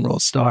a rock and roll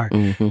star.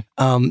 Mm-hmm.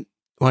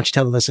 Why don't you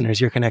tell the listeners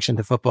your connection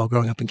to football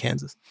growing up in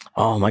Kansas?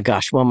 Oh my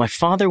gosh. Well, my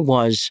father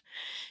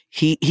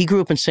he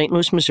grew up in St.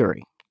 Louis,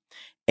 Missouri,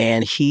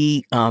 and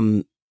he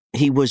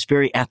was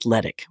very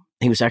athletic.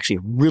 He was actually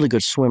a really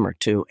good swimmer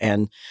too.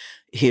 And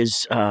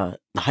his the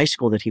high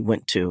school that he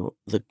went to,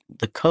 the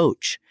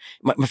coach,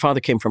 my father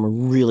came from a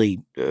really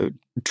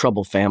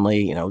troubled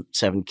family,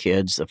 7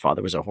 kids. The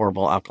father was a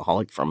horrible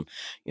alcoholic from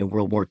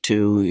World War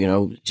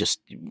II, just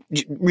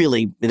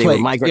really, they were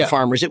migrant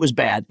farmers. It was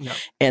bad. Yeah.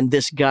 And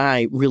this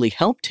guy really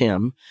helped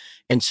him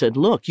and said,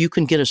 look, you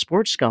can get a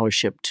sports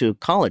scholarship to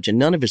college. And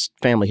none of his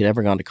family had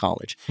ever gone to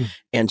college.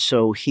 And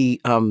so he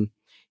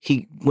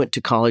went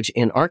to college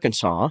in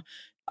Arkansas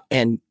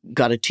and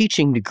got a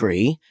teaching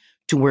degree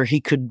to where he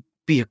could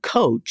be a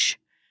coach.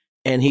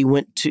 And he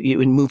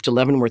moved to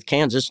Leavenworth,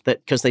 Kansas,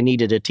 because they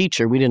needed a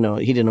teacher. He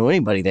didn't know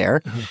anybody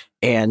there. Uh-huh.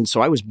 And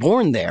so I was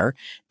born there.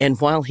 And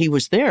while he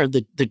was there,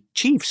 the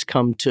Chiefs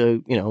come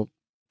to,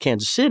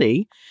 Kansas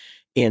City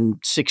in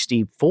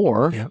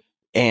 1964. Yep.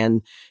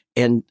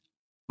 And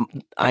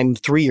I'm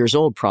 3 years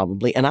old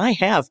probably. And I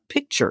have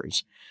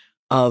pictures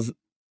of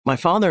my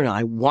father and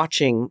I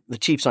watching the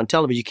Chiefs on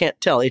television. You can't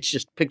tell. It's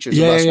just pictures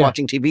of us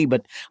watching TV,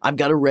 but I've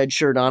got a red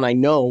shirt on. I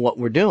know what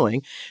we're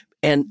doing.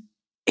 And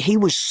he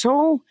was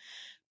so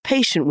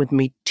patient with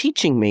me,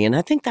 teaching me. And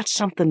I think that's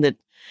something that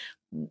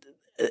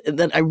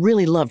I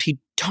really loved. He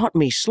taught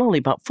me slowly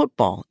about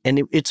football.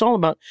 And it's all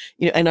about,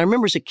 and I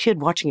remember as a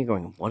kid watching it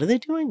going, what are they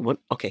doing? What?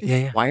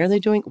 Okay. Why are they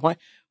doing? Why?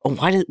 Oh,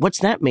 what's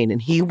that mean?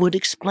 And he would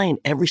explain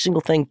every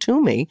single thing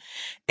to me.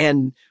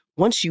 And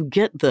once you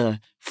get the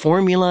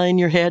formula in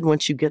your head,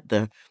 once you get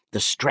the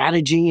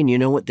strategy and you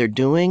know what they're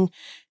doing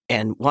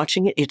and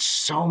watching it, it's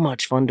so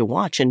much fun to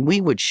watch. And we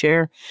would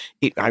share.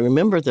 I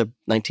remember the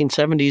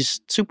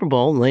 1970s Super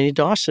Bowl, Laney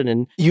Dawson.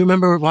 And you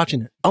remember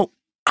watching it? Oh,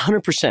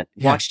 100%.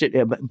 Yeah. Watched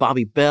it.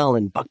 Bobby Bell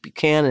and Buck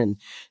Buchanan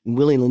and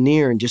Willie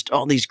Lanier and just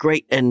all these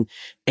great. And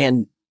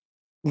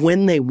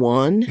when they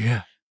won,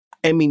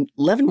 I mean,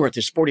 Leavenworth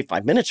is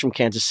 45 minutes from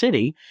Kansas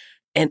City.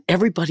 And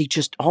everybody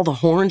all the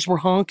horns were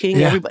honking.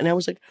 Yeah. Everybody, and I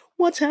was like,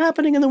 what's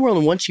happening in the world?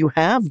 And once you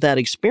have that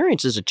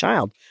experience as a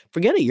child,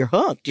 forget it, you're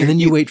hooked. And then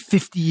you wait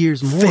 50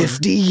 years more.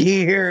 50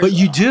 years. But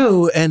you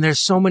do, and there's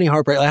so many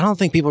heartbreak. I don't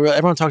think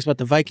everyone talks about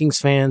the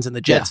Vikings fans and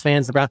the Jets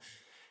fans, the Browns.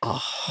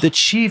 Oh. The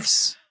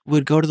Chiefs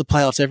would go to the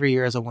playoffs every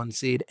year as a 1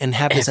 seed and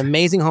have this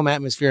amazing home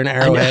atmosphere in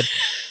Arrowhead,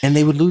 and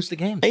they would lose the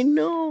games. I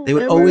know. They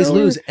would always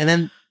lose. And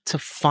then to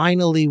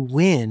finally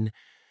win,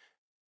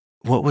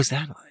 what was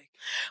that like?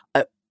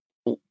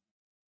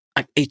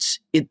 It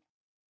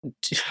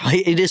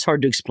is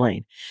hard to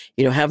explain,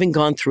 having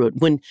gone through it.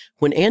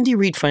 When Andy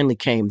Reid finally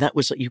came, that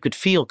was, you could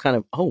feel kind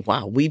of, oh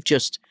wow, we've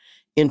just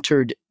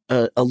entered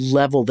a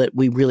level that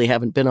we really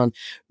haven't been on.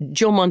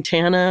 Joe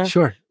Montana,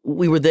 sure,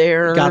 we were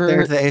there, got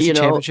there, the AFC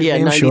Championship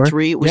game, 93,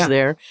 sure. It was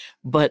there,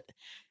 but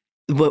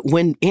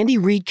when Andy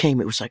Reid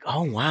came, it was like,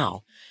 oh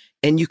wow,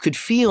 and you could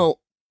feel,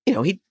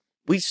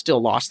 we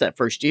still lost that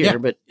first year,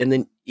 but and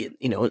then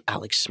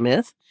Alex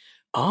Smith,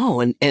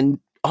 and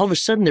all of a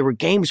sudden, there were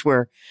games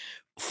where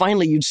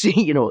finally you'd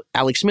see,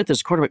 Alex Smith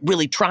as quarterback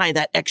really try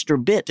that extra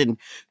bit and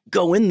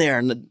go in there.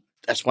 And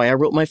that's why I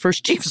wrote my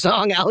first Chiefs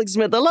song, Alex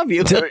Smith, I love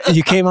you.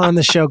 You came on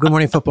the show, Good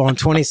Morning Football, in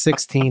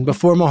 2016,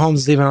 before Mahomes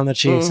was leaving on the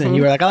Chiefs. Mm-hmm. And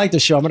you were like, I like the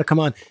show, I'm going to come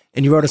on.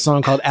 And you wrote a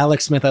song called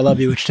Alex Smith, I Love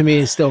You, which to me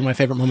is still my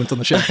favorite moment on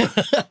the show.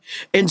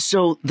 And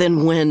so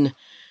then when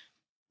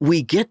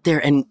we get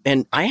there, and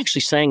I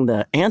actually sang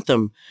the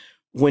anthem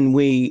when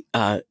we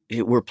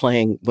were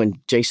playing, when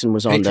Jason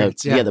was on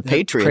the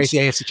Patriots. Crazy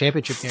AFC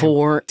Championship game.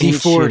 4 D.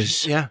 Ford.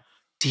 inches. Yeah.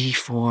 D.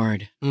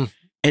 Ford.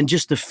 and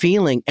just the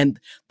feeling and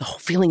the whole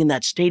feeling in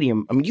that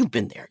stadium. I mean, you've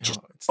been there. Just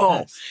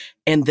nice.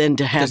 And then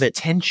to have There's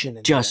tension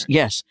in just there.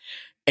 yes,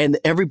 and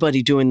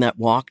everybody doing that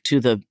walk to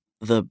the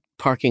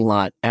parking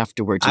lot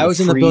afterwards. I was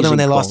in the building when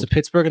they lost to cold.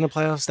 Pittsburgh in the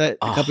playoffs a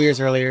couple years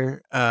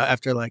earlier,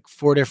 after like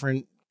 4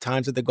 different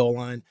times at the goal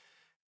line.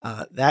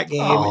 That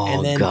game,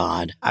 and then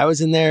God. I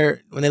was in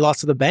there when they lost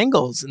to the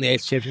Bengals in the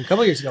AFC Championship a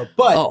couple years ago,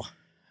 but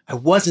I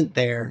wasn't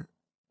there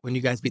when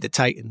you guys beat the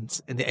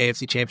Titans in the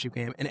AFC Championship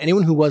game. And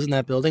anyone who was in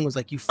that building was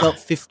like, you felt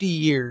 50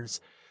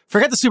 years,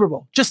 forget the Super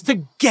Bowl, just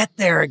to get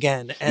there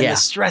again. And the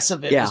stress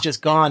of it was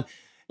just gone.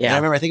 Yeah. And I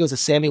remember, I think it was a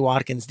Sammy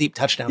Watkins deep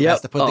touchdown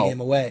pass to put the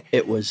game away.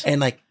 It was. And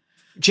like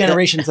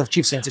generations of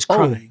Chiefs fans just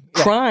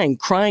crying.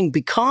 Crying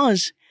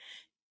because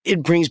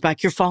it brings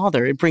back your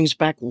father. It brings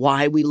back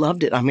why we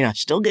loved it. I mean, I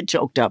still get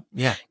choked up.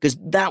 Yeah. Because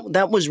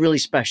that was really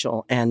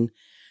special. And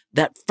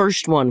that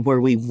first one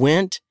where we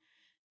went,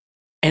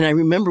 and I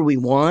remember we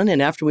won,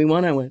 and after we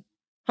won, I went,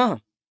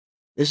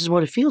 this is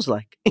what it feels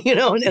like.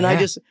 And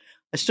I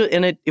stood,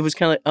 and it was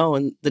kind of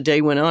and the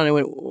day went on, I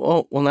went,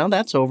 well, now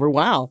that's over.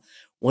 Wow.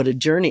 What a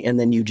journey. And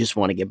then you just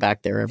want to get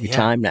back there every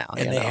time now.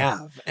 And they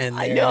have. And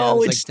I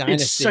know, it's like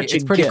it's such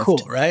it's pretty gift.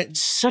 cool, right?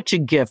 It's such a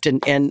gift.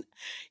 And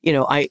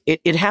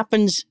it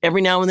happens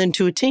every now and then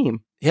to a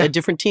team, a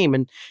different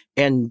team.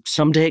 And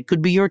someday it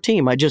could be your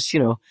team. I just,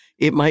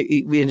 it might,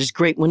 it's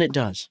great when it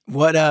does.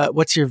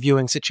 What's your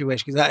viewing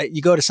situation? Because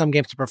you go to some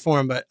games to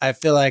perform, but I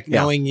feel like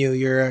knowing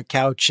you're a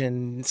couch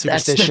and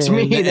superstition that's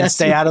me. And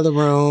stay out of the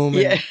room.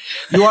 Yeah.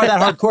 You are that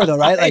hardcore though,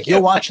 right? Like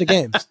you'll watch the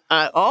games.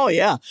 Oh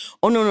yeah.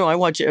 Oh no, I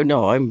watch.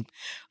 No,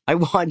 I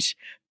watch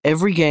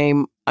every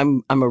game.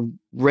 I'm a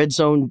red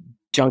zone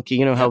junkie.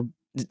 You know how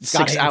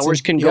 6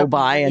 hours can go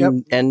by,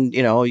 and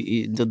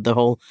the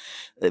whole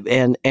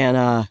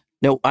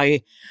no,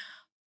 I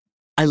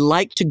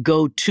like to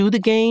go to the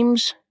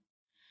games.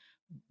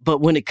 But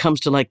when it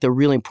comes to like the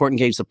really important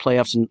games, the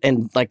playoffs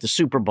and like the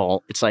Super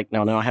Bowl, it's like,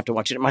 no, I have to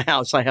watch it at my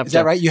house. Is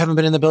that right? You haven't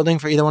been in the building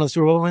for either one of the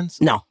Super Bowl wins?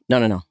 No.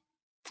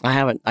 I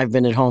haven't. I've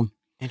been at home.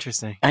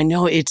 Interesting. I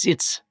know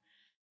it's.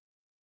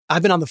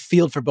 I've been on the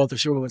field for both the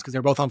Super Bowl wins because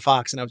they're both on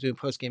Fox, and I was doing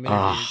post-game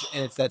interviews,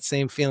 and it's that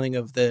same feeling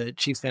of the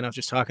Chiefs fan I was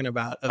just talking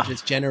about, of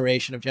just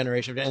generation. And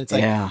it's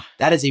like,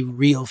 that is a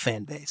real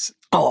fan base.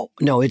 Oh,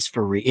 no, it's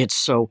for real. It's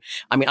so,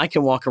 I mean, I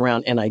can walk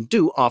around, and I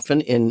do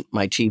often in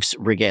my Chiefs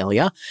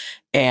regalia.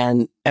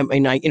 And I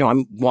mean, I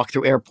walk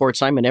through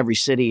airports. I'm in every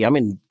city. I'm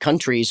in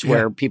countries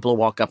where people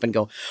walk up and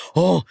go,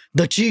 "Oh,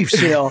 the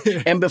Chiefs,"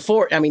 And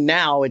before, I mean,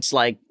 now it's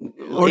like,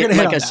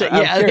 like I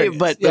said,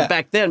 but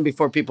back then,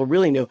 before people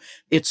really knew,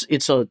 it's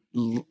a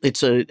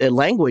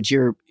language.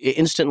 You're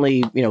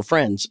instantly,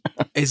 friends.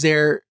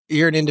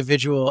 You're an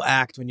individual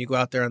act when you go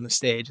out there on the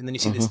stage, and then you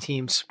see this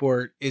team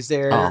sport. Is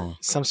there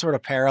some sort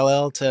of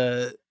parallel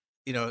to,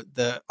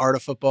 the art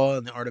of football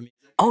and the art of music?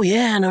 Oh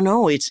yeah,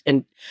 no.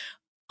 And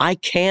I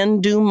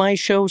can do my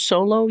show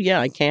solo.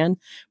 Yeah, I can,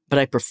 but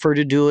I prefer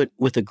to do it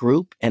with a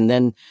group. And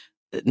then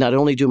not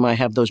only do I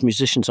have those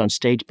musicians on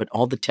stage, but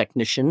all the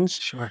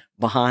technicians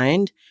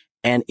behind.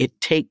 And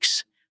it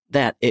takes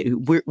that.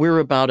 We're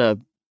about a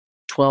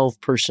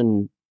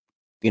 12-person,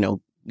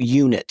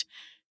 unit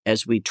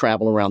as we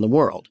travel around the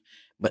world.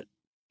 But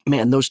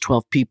man, those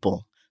 12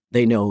 people,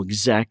 they know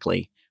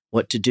exactly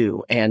what to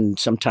do. And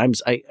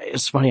sometimes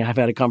it's funny. I've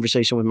had a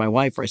conversation with my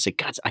wife where I say,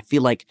 God, I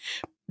feel like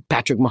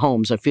Patrick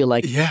Mahomes. I feel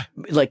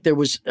like there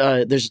was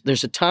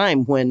there's a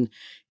time when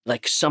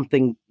like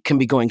something can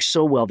be going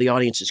so well, the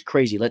audience is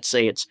crazy. Let's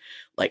say it's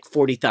like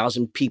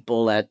 40,000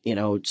 people at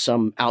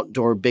some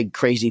outdoor big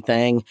crazy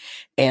thing,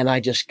 and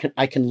I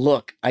can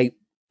look. I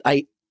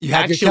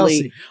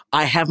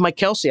have my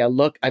Kelsey.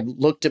 I've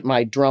looked at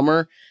my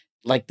drummer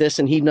like this,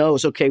 and he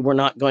knows. Okay, we're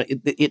not going.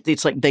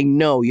 It's like they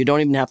know. You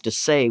don't even have to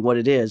say what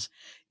it is.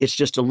 It's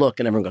just a look,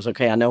 and everyone goes,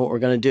 "Okay, I know what we're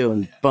going to do,"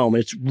 and boom,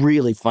 and it's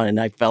really fun. And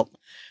I felt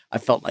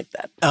like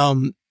that.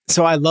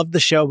 So I loved the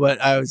show,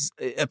 but I was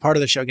a part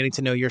of the show getting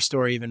to know your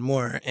story even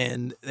more.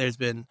 And there's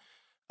been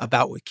a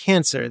bout with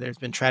cancer. There's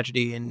been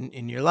tragedy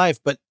in your life.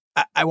 But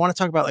I want to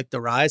talk about like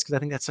the rise, because I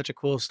think that's such a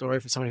cool story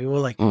for so many people.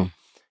 Like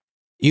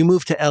you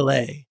moved to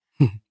LA.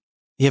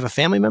 You have a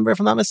family member, if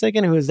I'm not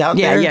mistaken, who is out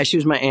there? Yeah, she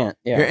was my aunt.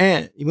 Yeah. Your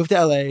aunt. You moved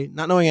to LA,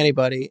 not knowing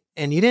anybody.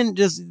 And you didn't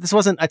this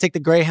wasn't, I take the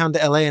Greyhound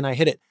to LA and I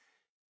hit it.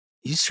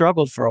 You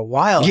struggled for a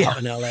while out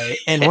in LA.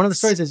 And one of the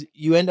stories is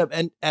you end up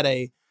at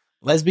a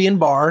lesbian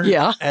bar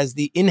as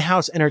the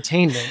in-house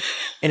entertainment,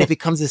 and it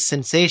becomes this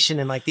sensation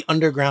in like the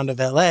underground of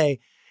LA,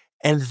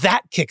 and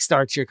that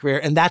kickstarts your career,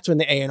 and that's when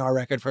the A&R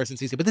record person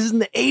sees you. But this is in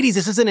the 80s.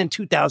 This isn't in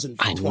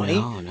 2020.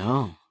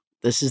 No.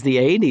 This is the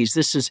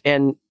 80s.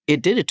 And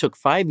it took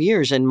 5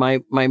 years, and my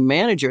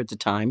manager at the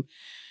time,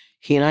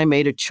 he and I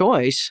made a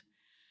choice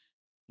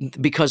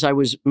because I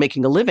was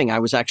making a living. I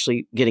was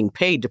actually getting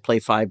paid to play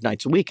 5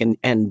 nights a week,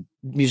 and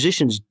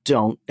musicians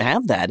don't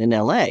have that in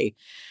LA.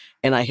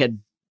 And I had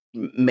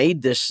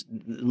made this,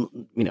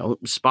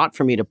 spot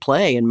for me to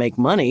play and make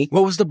money.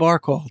 What was the bar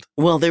called?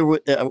 Well, there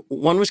were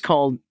one was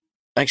called.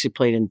 I actually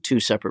played in 2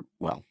 separate.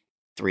 Well,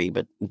 3,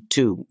 but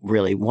 2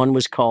 really. One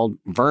was called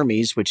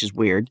Vermes, which is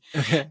weird,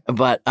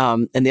 but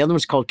and the other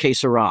was called Que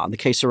Sera, the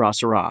Que Sera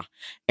Sera,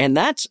 and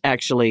that's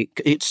actually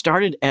it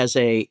started as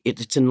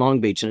it's in Long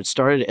Beach, and it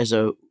started as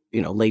a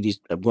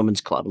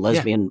women's club,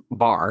 lesbian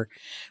bar.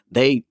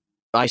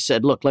 I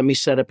said, look, let me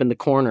set up in the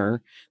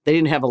corner. They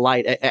didn't have a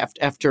light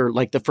after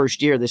like the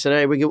first year. They said,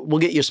 hey, we'll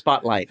get you a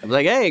spotlight. I was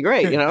like, hey,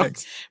 great,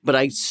 But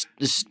I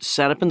just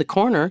sat up in the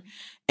corner,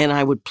 and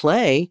I would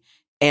play,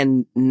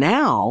 and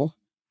now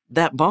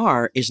that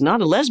bar is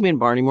not a lesbian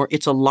bar anymore.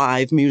 It's a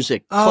live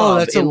music club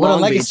that's in Long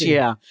legacy. Beach.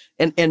 Yeah.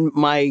 And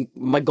my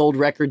gold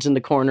record's in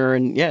the corner.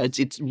 And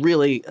it's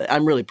really,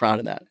 I'm really proud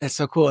of that. That's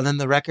so cool. And then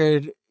the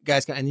record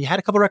guys and you had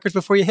a couple records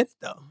before you hit it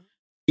though.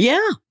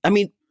 Yeah. I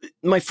mean,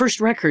 my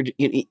first record,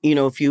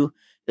 if you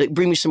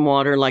Bring Me Some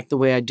Water, Like the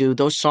Way I Do,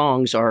 those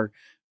songs are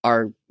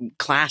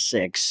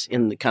classics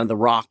in the kind of the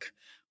rock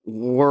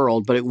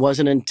world. But it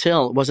wasn't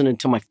until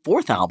my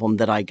fourth album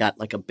that I got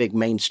like a big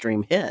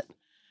mainstream hit.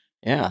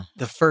 Yeah.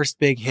 The first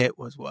big hit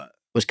was what?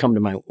 Was Come to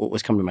My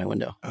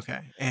Window. Okay.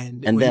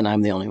 And then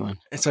I'm the Only One.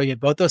 And so you had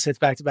both those hits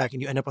back to back,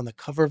 and you end up on the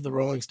cover of the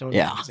Rolling Stone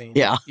magazine.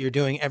 Yeah. You're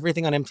doing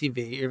everything on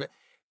MTV.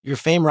 Your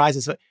fame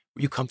rises. Were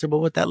you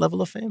comfortable with that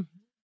level of fame?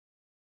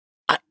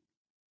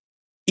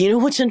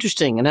 What's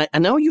interesting, and I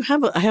know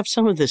I have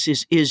some of this,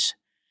 is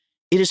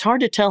it is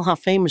hard to tell how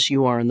famous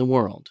you are in the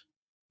world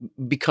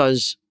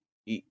because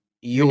you're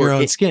in your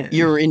own skin.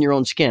 You're in your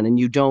own skin, and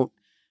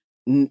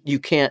you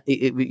can't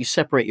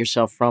separate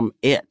yourself from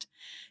it.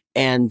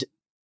 And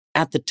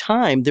at the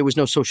time, there was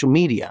no social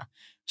media,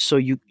 so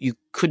you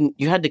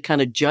had to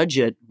kind of judge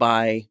it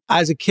by.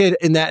 As a kid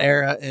in that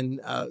era,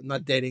 and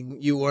not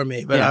dating you or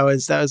me, but that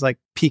was like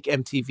peak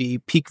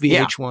MTV, peak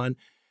VH1.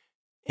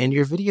 And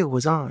your video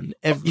was on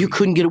you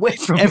couldn't get away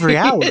from every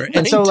hour.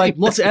 And so like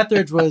Melissa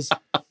Etheridge was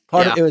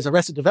part of it. Was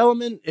Arrested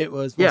Development. It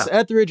was Melissa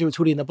Etheridge. It was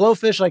Hootie and the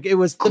Blowfish. Like it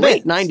was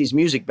great 90s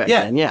music back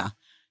then. Yeah.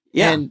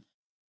 And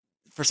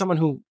for someone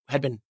who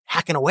had been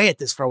hacking away at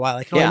this for a while,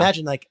 I can only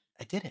imagine like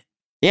I did it.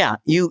 Yeah.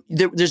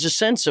 There's a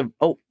sense of,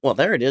 oh, well,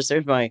 there it is.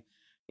 There's my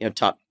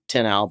top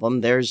 10 album.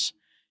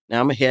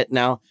 Now I'm a hit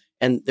now.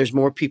 And there's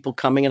more people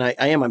coming, and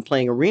I'm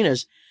playing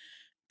arenas.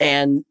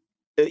 And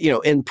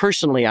and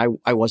personally,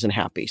 I wasn't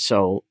happy.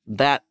 So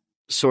that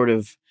sort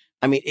of,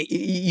 I mean,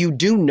 you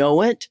do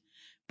know it,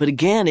 but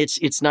again,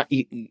 it's not,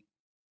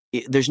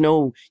 there's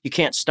no, you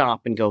can't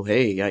stop and go,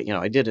 hey,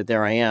 I did it.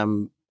 There I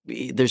am.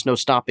 There's no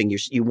stopping.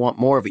 You want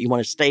more of it. You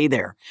want to stay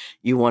there.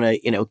 You want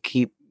to,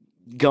 keep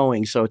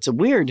going. So it's a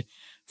weird,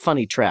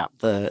 funny trap,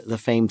 the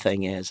fame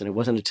thing is. And it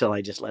wasn't until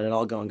I just let it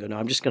all go and go, no,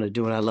 I'm just going to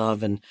do what I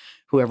love. And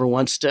whoever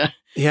wants to,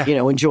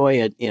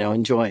 enjoy it,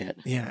 enjoy it.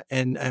 Yeah.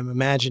 And I'm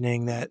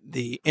imagining that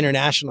the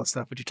international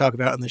stuff, which you talk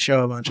about in the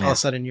show a bunch, all of a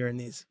sudden you're in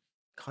these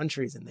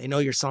countries and they know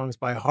your songs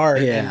by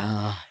heart.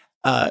 Yeah.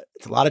 And,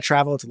 it's a lot of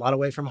travel. It's a lot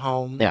away from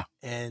home. Yeah.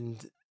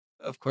 And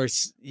of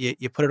course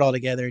you put it all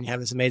together and you have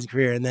this amazing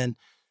career, and then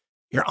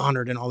you're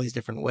honored in all these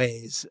different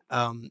ways.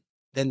 Then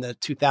the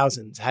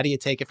 2000s, how do you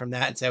take it from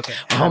that and say, okay.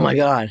 Oh my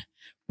God.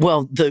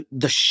 Well, the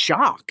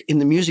shock in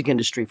the music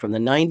industry from the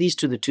 90s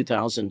to the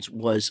 2000s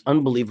was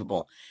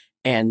unbelievable.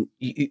 And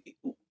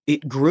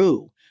it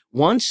grew.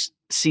 Once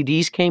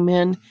CDs came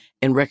in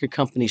and record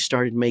companies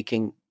started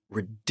making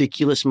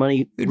ridiculous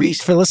money.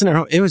 For listener at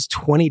home, it was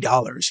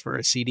 $20 for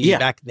a CD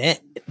back then.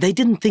 They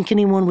didn't think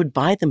anyone would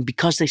buy them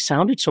because they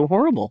sounded so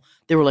horrible.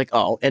 They were like,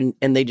 oh, and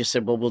they just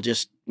said, well, we'll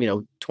just,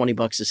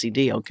 $20 a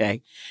CD,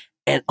 okay.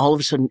 And all of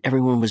a sudden,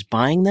 everyone was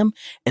buying them,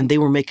 and they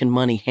were making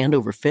money hand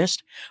over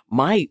fist.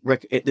 My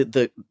record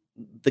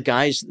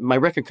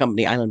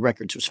company, Island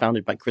Records, was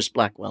founded by Chris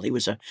Blackwell. He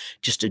was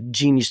just a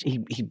genius.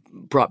 He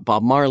brought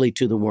Bob Marley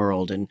to the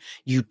world and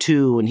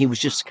U2, and he was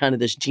just kind of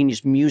this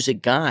genius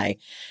music guy.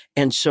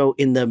 And so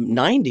in the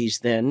 90s,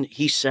 then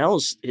he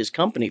sells his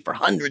company for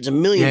hundreds of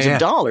millions of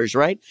dollars,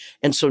 right?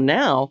 And so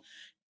now,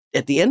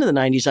 at the end of the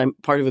 90s, I'm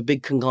part of a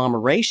big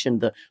conglomeration.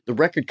 The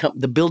record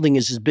company, the building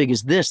is as big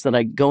as this that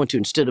I go into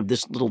instead of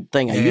this little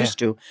thing I used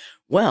to.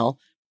 Well,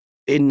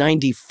 in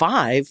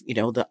 95,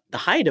 the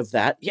height of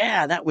that,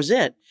 that was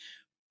it.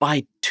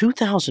 By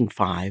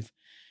 2005,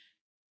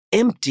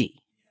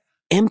 empty.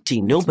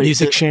 Nobody.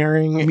 Music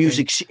sharing.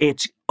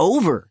 It's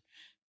over.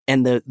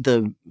 And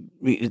the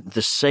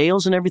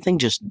sales and everything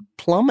just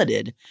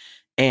plummeted.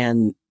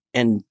 And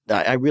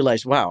I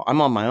realized, wow,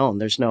 I'm on my own.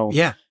 There's no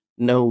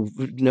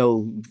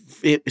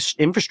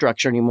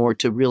infrastructure anymore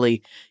to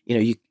really,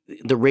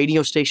 the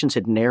radio stations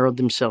had narrowed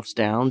themselves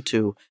down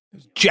to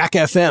Jack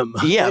FM.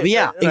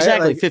 Yeah,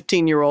 exactly.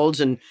 15-year-olds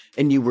and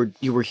you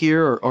were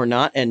here or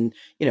not. And,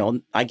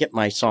 I get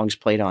my songs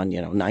played on,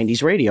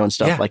 90s radio and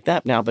stuff like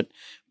that now. But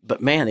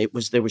man,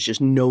 there was just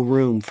no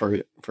room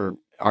for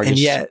artists. And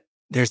yet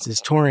there's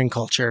this touring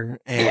culture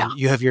and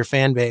you have your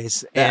fan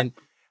base and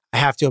I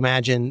have to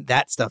imagine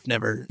that stuff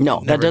never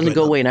that doesn't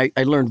go away. And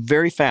I learned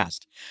very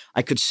fast.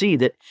 I could see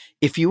that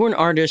if you were an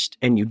artist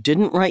and you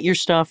didn't write your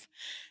stuff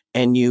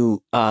and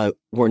you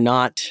were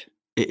not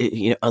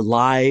a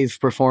live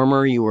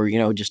performer, you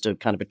were, just a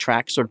kind of a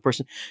track sort of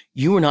person,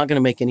 you were not going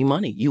to make any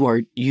money.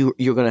 You're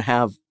going to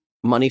have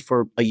money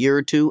for a year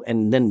or two,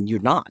 and then you're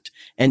not.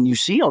 And you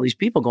see all these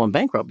people going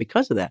bankrupt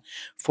because of that.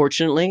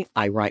 Fortunately,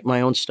 I write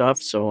my own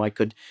stuff, so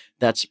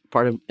that's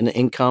part of an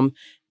income.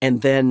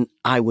 And then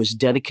I was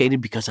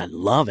dedicated, because I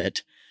love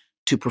it,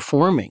 to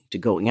performing, to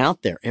going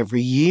out there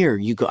every year.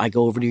 I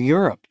go over to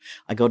Europe.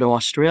 I go to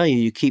Australia.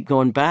 You keep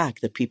going back.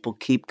 The people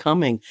keep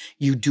coming.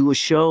 You do a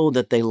show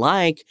that they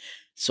like,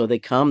 so they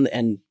come,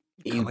 and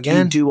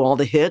you do all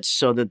the hits,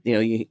 so that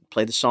you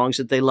play the songs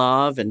that they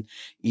love, and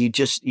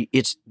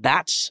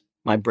that's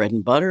my bread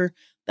and butter.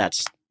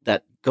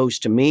 That goes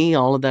to me,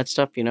 all of that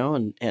stuff,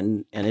 and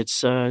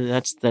it's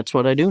that's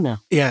what I do now.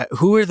 Yeah.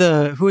 Who are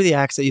the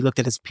acts that you looked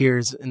at as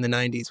peers in the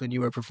 90s when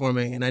you were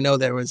performing? And I know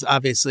there was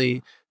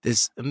obviously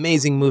this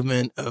amazing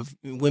movement of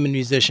women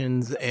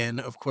musicians, and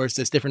of course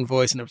this different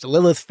voice, and there was a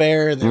Lilith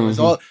Fair, and there was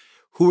all.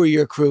 Who were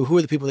your crew? Who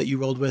are the people that you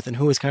rolled with, and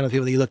who was kind of the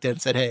people that you looked at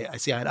and said, "Hey, I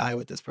see eye to eye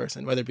with this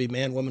person," whether it be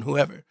man, woman,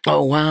 whoever?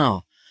 Oh,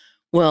 wow.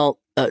 Well,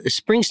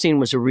 Springsteen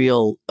was a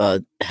real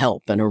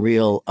help and a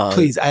real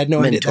Please, I had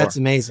no idea. That's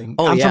amazing.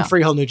 I'm from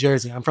Freehold, New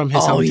Jersey. I'm from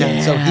his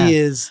hometown, so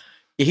he's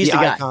the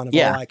icon of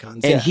all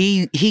icons. And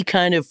he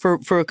kind of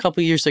for a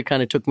couple of years, that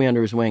kind of took me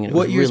under his wing, and it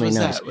was really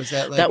nice. That? Was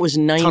that like that was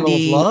 90? Tunnel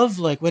of Love?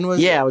 Like when was?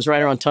 Yeah, it was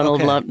right around Tunnel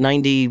of Love,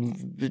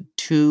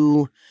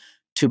 92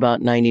 to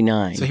about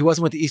 99. So he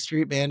wasn't with the East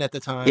Street Band at the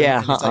time. Yeah,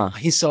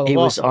 he saw. He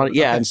was on.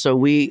 Yeah, and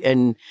so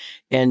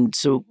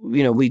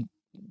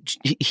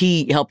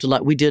he helped a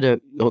lot. We did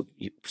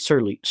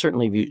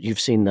certainly you've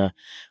seen the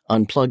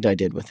Unplugged I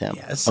did with him.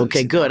 Yes.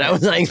 Okay, good. I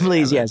was like,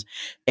 please, yes.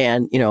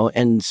 And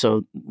and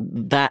so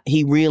that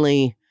he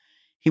really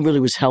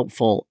was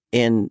helpful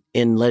in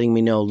letting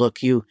me know,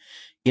 look, you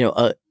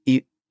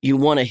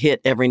want to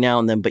hit every now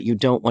and then, but you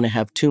don't want to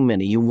have too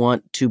many. You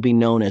want to be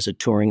known as a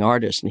touring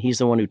artist. And he's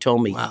the one who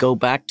told me, go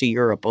back to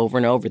Europe over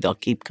and over. They'll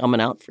keep coming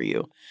out for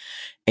you.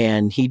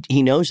 And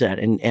he knows that.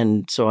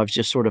 And so I've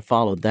just sort of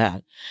followed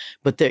that.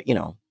 But there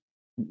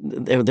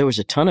was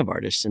a ton of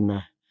artists in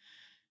the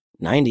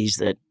 90s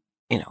that,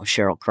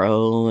 Sheryl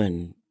Crow,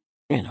 and,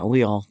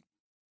 we all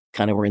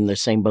kind of were in the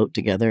same boat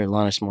together.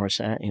 Alanis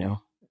Morissette,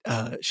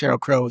 Sheryl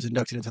Crow was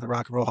inducted into the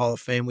Rock and Roll Hall of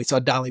Fame. We saw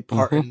Dolly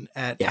Parton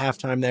at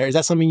halftime there. Is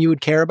that something you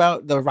would care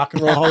about, the Rock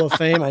and Roll Hall of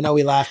Fame? I know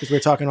we laughed because we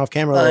were talking off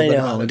camera a little bit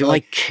about it. Do I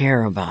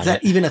care about it? Is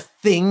that even a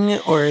thing,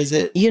 or is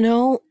it?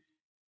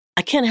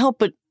 I can't help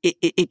but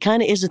it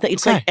kind of is a thing.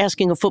 It's like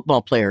asking a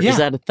football player, is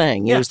that a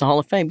thing? It was the Hall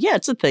of Fame. Yeah,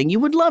 it's a thing. You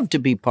would love to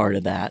be part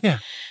of that. Yeah.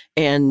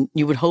 And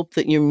you would hope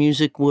that your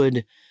music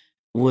would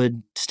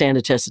stand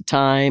a test of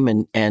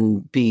time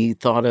and be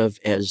thought of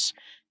as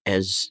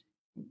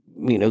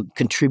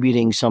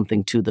contributing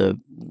something to the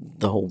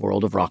whole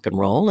world of rock and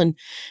roll.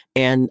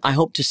 And I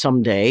hope to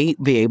someday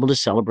be able to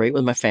celebrate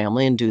with my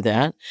family and do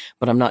that,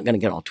 but I'm not going to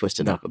get all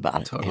twisted up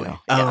about it.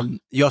 Totally.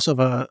 You also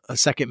have a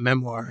second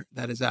memoir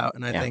that is out,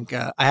 and I think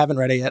I haven't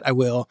read it yet. I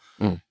will.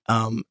 And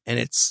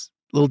it's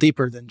a little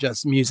deeper than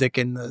just music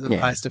and the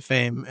rise to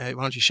fame. Why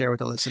don't you share with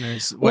the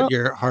listeners what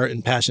your heart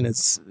and passion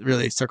is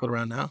really circled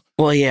around now?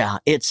 Well, yeah,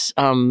 it's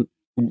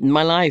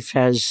my life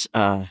has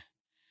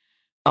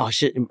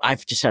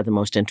I've just had the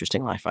most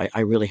interesting life.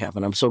 I really have,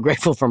 and I'm so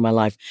grateful for my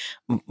life.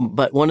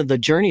 But one of the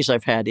journeys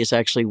I've had is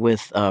actually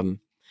with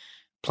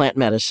plant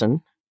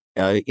medicine,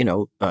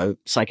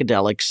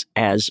 psychedelics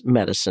as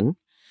medicine.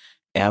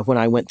 When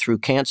I went through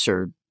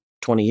cancer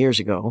 20 years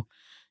ago,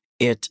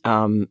 it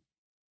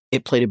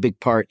played a big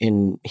part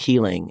in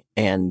healing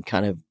and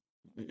kind of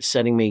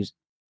setting me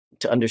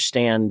to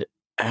understand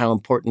how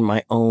important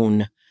my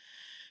own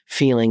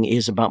feeling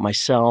is about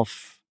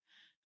myself,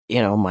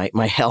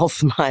 my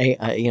health,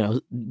 my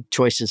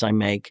choices I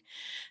make,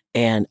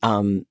 and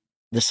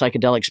the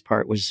psychedelics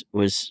part was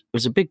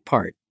a big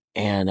part.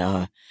 And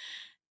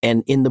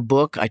in the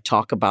book, I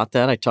talk about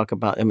that. I talk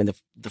about,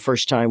 the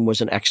first time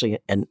was actually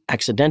an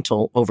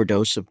accidental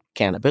overdose of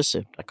cannabis.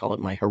 I call it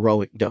my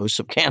heroic dose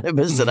of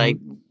cannabis that I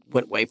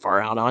went way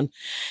far out on.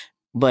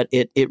 But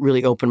it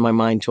really opened my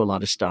mind to a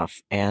lot of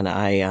stuff. And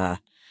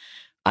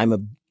I'm a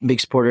big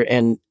supporter.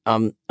 And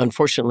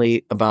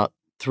unfortunately, about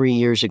 3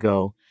 years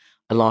ago,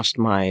 I lost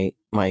my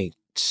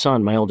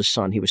son, my oldest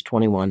son. He was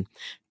 21,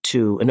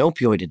 to an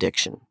opioid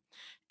addiction,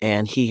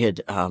 and he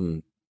had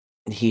gotten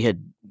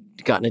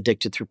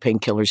addicted through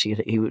painkillers.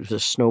 He was a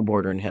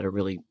snowboarder and had a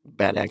really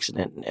bad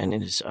accident and in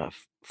his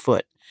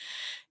foot,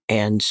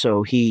 and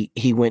so he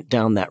went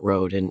down that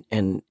road,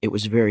 and it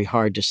was very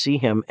hard to see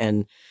him.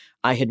 And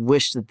I had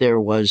wished that there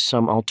was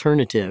some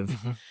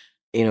alternative,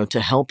 to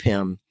help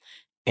him.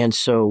 And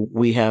so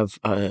we have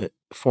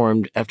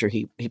formed, after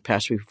he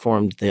passed, we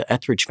formed the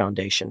Etheridge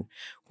Foundation,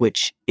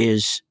 which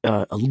is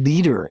a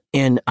leader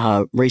in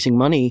raising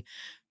money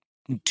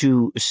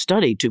to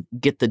study, to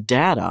get the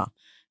data,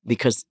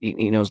 because,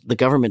 the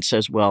government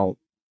says, well,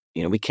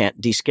 we can't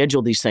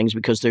deschedule these things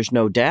because there's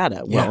no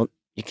data. Yeah. Well,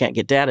 you can't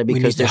get data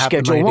because there's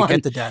Schedule 1. To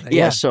get the data.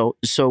 Yeah. So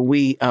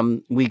we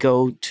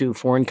go to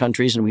foreign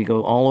countries, and we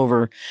go all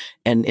over,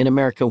 and in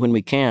America when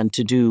we can,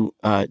 to do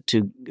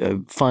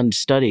fund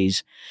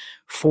studies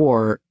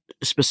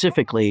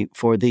specifically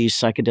for these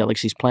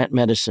psychedelics, these plant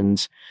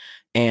medicines,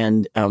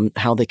 and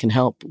how they can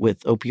help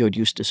with opioid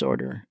use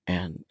disorder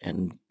and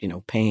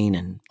pain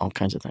and all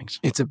kinds of things.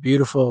 It's a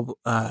beautiful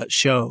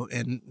show,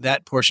 and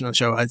that portion of the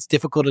show, as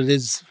difficult it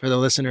is for the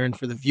listener and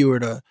for the viewer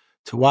to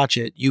watch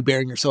it, you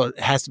bearing your soul, it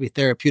has to be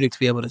therapeutic to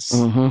be able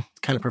to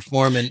kind of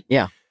perform and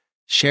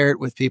share it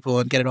with people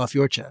and get it off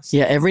your chest.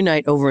 Yeah, every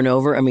night over and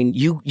over. I mean,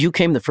 you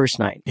came the first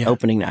night,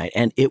 opening night,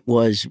 and it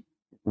was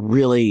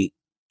really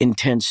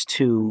intense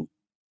to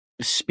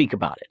speak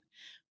about it.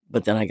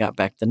 But then I got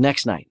back the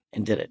next night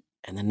and did it,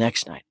 and the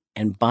next night.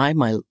 And by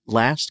my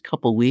last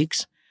couple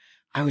weeks,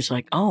 I was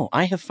like, oh,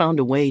 I have found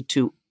a way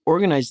to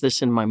organize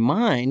this in my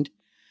mind,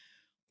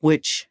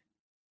 which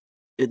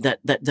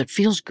that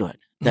feels good.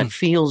 That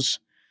feels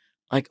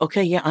like,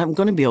 okay, yeah, I'm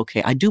going to be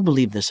okay. I do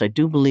believe this. I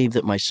do believe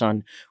that my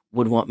son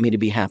would want me to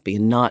be happy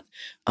and not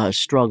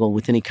struggle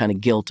with any kind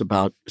of guilt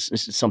about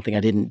something I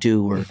didn't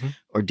do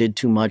or did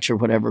too much or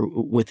whatever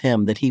with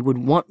him, that he would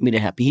want me to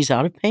be happy. He's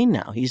out of pain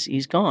now.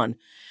 He's gone,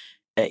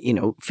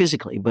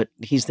 physically, but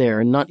he's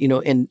there, and not,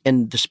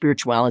 and the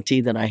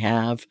spirituality that I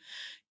have,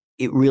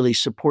 it really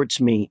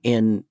supports me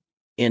in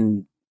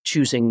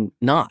choosing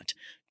not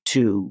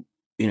to,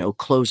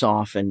 close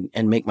off and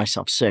make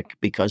myself sick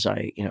because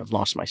I,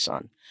 lost my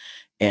son.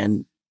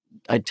 And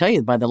I tell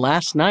you, by the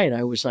last night,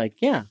 I was like,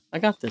 yeah, I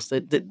got this.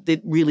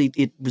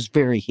 It was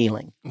very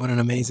healing. What an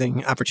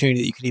amazing opportunity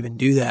that you could even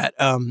do that.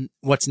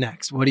 What's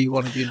next? What do you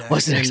want to do next?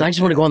 What's next? I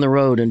just want to go on the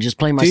road and just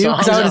play my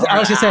songs. I was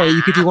going to say,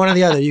 you could do one or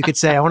the other. You could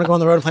say, I want to go on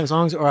the road and play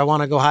songs, or I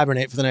want to go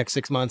hibernate for the next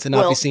 6 months and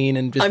not be seen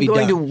and just be done.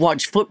 I'm going to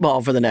watch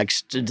football for the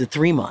next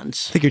 3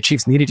 months. I think your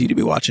Chiefs needed you to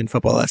be watching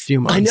football the last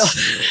few months.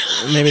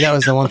 I know. Maybe that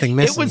was the one thing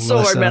missing. It was so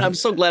hard, man. I'm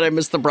so glad I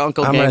missed the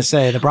Broncos game. I'm going to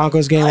say, the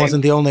Broncos game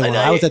wasn't the only one.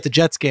 I was at the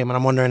Jets game, and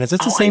I'm wondering, is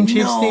this the same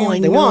Chiefs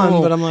team? They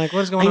won, but I'm like,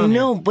 what is going on? I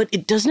know, but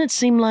doesn't it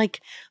seem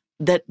like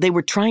that they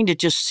were trying to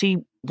just see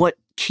what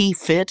key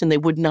fit, and they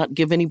would not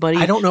give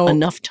anybody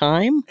enough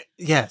time?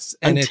 Yes.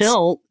 And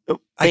until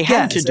they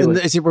had to do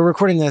it. We're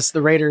recording this.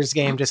 The Raiders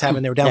game just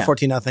happened. They were down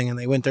 14-0, and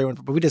they went through.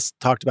 But we just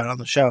talked about it on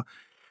the show.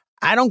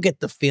 I don't get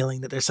the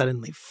feeling that they're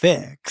suddenly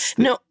fixed.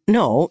 No.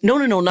 Not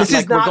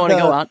like we're going to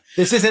go out.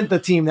 This isn't the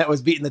team that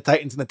was beating the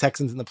Titans and the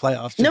Texans in the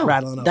playoffs. Just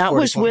rattling off that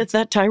was points. with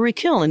that Tyreek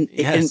Hill, and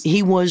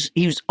he was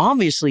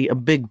obviously a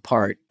big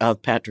part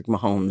of Patrick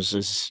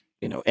Mahomes',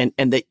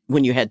 and that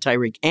when you had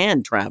Tyreek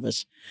and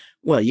Travis,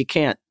 well, you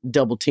can't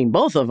double team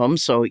both of them,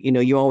 so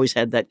you always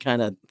had that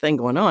kind of thing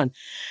going on.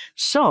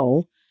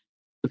 So,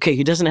 okay,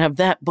 he doesn't have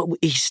that, but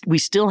we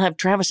still have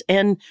Travis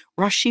and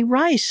Rashee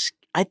Rice.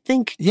 I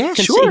think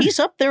he's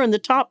up there in the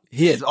top.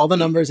 He is all the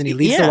numbers, and he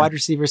leads the wide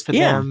receivers for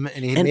them,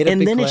 and he made a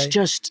big play. It's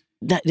just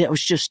that it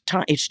was just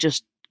time. It's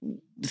just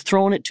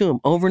throwing it to him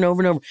over and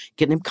over and over,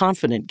 getting him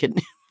confident.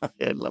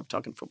 I love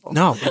talking football.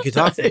 No, we could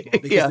talk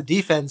football because the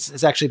defense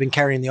has actually been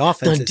carrying the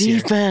offense. The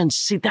defense,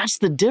 see, that's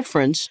the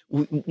difference.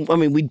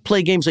 We'd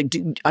play games like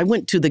I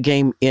went to the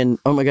game in.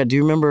 Oh my God, do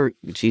you remember?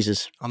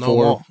 Jesus,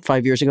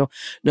 5 years ago.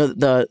 No,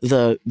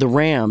 the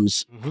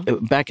Rams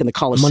back in the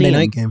Coliseum Monday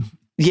night game.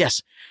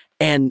 Yes.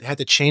 And they had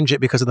to change it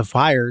because of the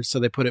fires, so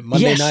they put it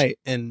Monday night,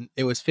 and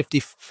it was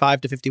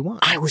 55-51.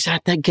 I was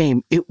at that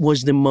game. It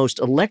was the most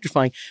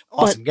electrifying,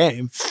 awesome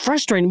game.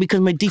 Frustrating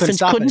because my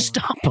defense couldn't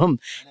stop them,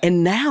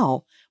 and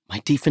now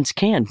my defense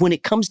can. When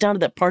it comes down to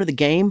that part of the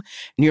game,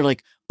 and you're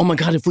like, "Oh my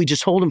God, if we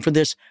just hold them for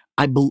this,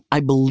 I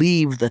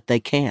believe that they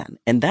can,"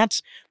 and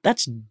that's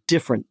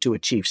different to a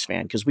Chiefs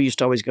fan because we used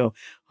to always go,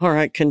 "All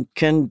right,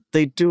 can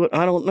they do it?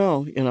 I don't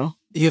know,"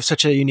 You have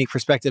such a unique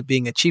perspective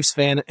being a Chiefs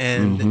fan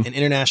and an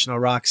international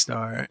rock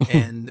star.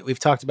 And we've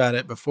talked about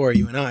it before,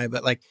 you and I,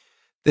 but like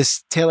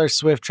this Taylor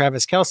Swift,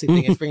 Travis Kelce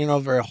thing is bringing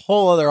over a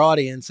whole other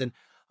audience. And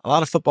a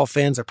lot of football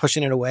fans are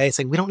pushing it away,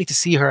 saying, we don't need to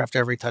see her after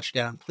every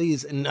touchdown,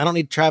 please. And I don't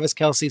need Travis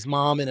Kelce's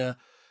mom in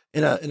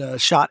a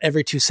shot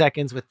every 2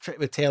 seconds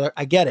with Taylor.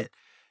 I get it.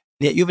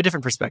 Yet you have a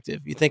different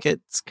perspective. You think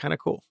it's kind of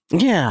cool.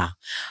 Yeah.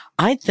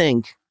 I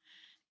think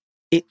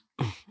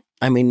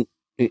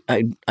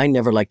I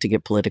never like to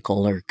get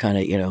political or kind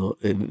of,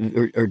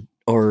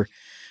 or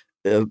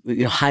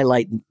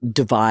highlight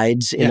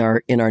divides in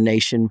our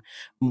nation,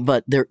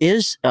 but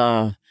there's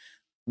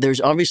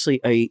obviously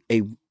a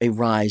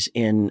rise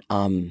in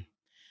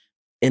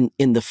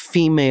the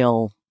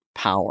female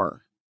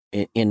power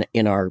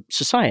in our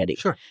society.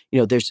 Sure.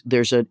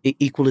 There's an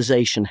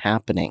equalization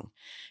happening.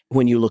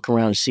 When you look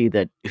around and see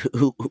that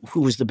who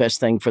was the best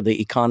thing for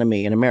the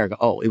economy in America?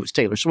 Oh, it was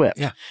Taylor Swift.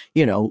 Yeah.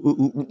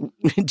 And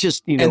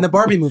the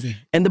Barbie movie.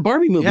 And the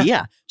Barbie movie,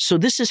 yeah. So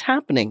this is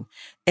happening.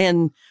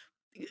 And,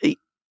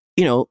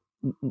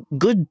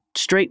 good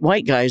straight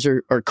white guys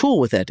are cool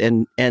with it.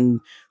 And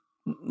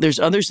there's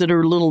others that are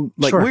a little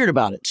weird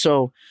about it.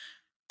 So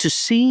to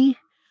see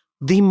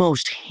the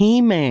most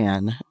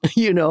He-Man,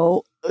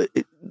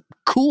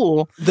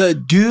 cool. The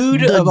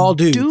dude of all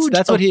dudes.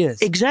 That's what he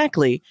is.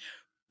 Exactly.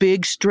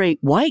 Big straight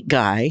white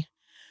guy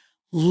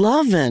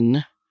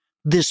loving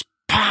this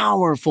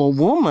powerful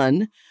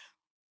woman,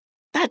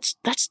 that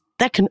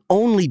can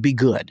only be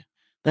good.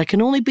 That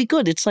can only be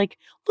good. It's like,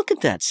 look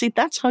at that. See,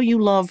 that's how you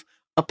love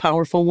a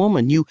powerful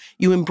woman. You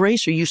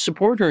embrace her, you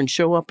support her, and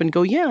show up and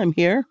go, yeah, I'm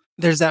here.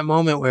 There's that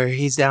moment where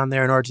he's down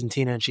there in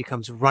Argentina and she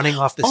comes running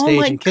off the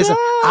stage and kisses him.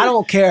 I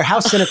don't care how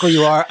cynical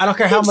you are. I don't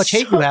care how much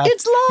hate you have.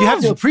 It's love. You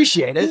have to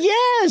appreciate it.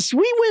 Yes,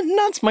 we went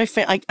nuts. My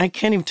I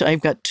can't even.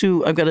 I've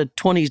got a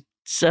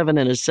 27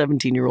 and a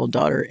 17-year-old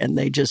daughter, and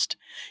they just,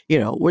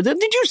 were there.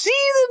 Did you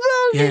see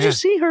the? Did you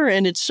see her?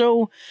 And it's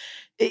so.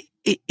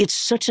 It's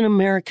such an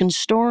American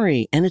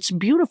story, and it's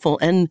beautiful,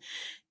 and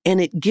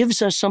it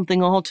gives us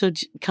something all to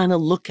kind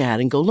of look at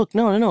and go, look,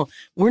 no,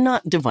 we're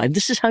not divided.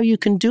 This is how you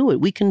can do it.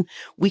 We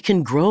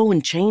can grow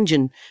and change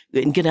and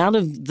get out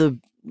of the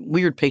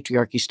weird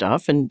patriarchy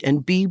stuff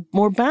and be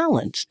more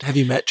balanced. Have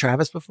you met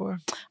Travis before?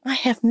 I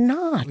have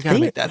not. We gotta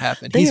make that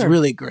happen. He's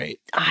really great.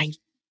 I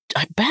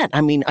bet.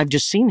 I mean, I've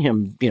just seen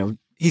him.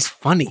 He's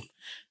funny.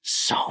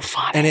 So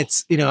funny. And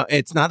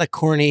it's not a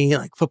corny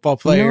like football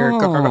player.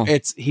 No.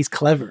 He's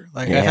clever.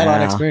 Like I've had a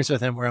lot of experience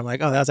with him where I'm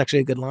like, oh, that was actually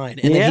a good line.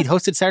 And then he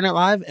hosted Saturday Night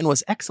Live and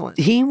was excellent.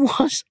 He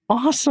was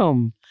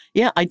awesome.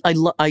 Yeah,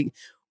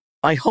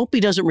 I hope he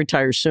doesn't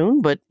retire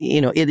soon, but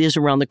it is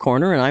around the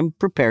corner, and I'm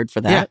prepared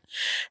for that.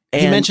 Yeah.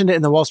 And he mentioned it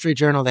in the Wall Street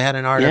Journal. They had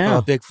an article,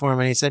 a big for him,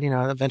 and he said,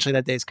 eventually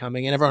that day's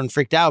coming, and everyone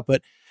freaked out.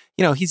 But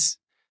he's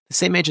the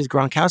same age as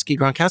Gronkowski.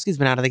 Gronkowski's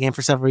been out of the game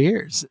for several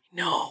years.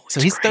 No,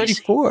 so he's crazy.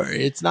 34.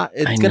 It's not.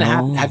 It's going to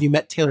happen. Have you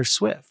met Taylor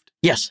Swift?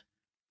 Yes.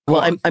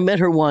 Well, I met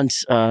her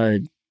once.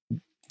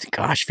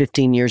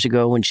 15 years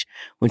ago when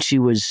she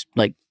was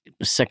like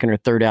the second or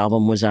third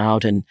album was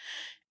out and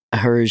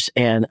hers.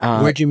 And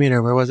where'd you meet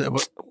her? Where was it?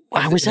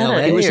 I was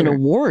at it was an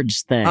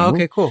awards thing. Oh,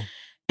 okay, cool.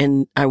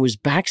 And I was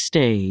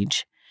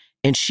backstage,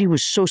 and she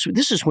was so sweet.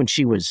 This is when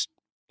she was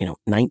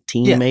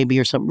 19 maybe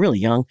or something, really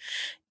young.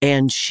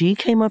 And she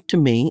came up to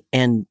me,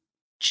 and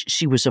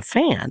she was a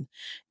fan,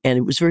 and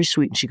it was very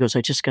sweet. And she goes,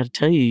 I just got to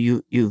tell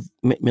you, you've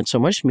meant so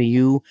much to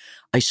me.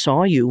 I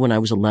saw you when I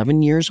was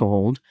 11 years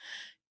old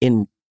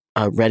in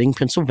Reading,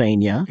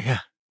 Pennsylvania. Yeah.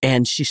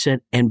 And she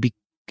said, and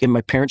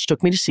my parents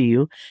took me to see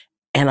you,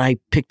 and I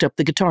picked up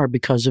the guitar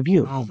because of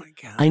you. Oh, my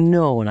God. I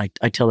know, and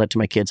I tell that to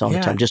my kids all the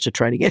time just to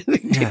try to get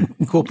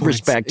cool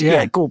respect.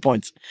 Yeah, cool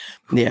points.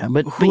 Yeah,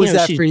 but who was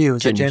that for you?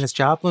 Was that Janis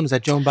Joplin? Was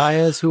that Joan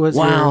Baez? Who was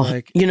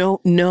no.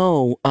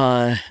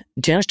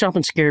 Janis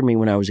Joplin scared me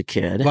when I was a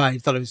kid. Why?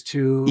 You thought it was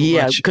too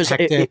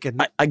hectic?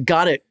 I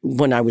got it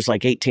when I was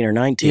like 18 or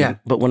 19,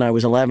 but when I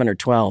was 11 or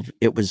 12,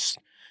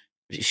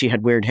 she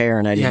had weird hair,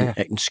 and I didn't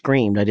and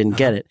screamed. I didn't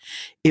get it.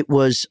 It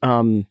was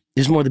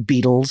more the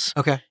Beatles.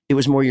 Okay. It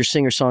was more your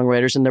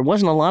singer-songwriters, and there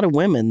wasn't a lot of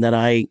women that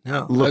I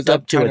looked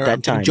up to at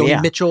that time. Joni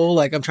Mitchell,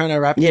 like I'm trying to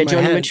wrap it in my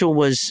head. Joni Mitchell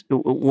was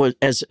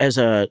as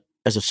a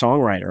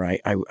songwriter,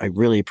 I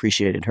really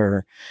appreciated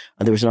her.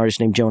 There was an artist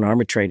named Joan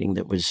Armatrading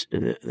that was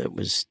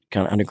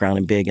kind of underground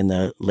and big in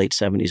the late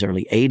 70s,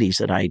 early 80s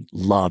that I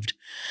loved.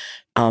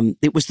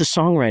 It was the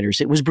songwriters.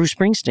 It was Bruce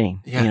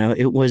Springsteen. Yeah.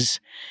 It was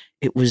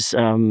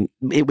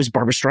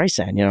Barbra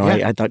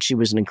Streisand. I thought she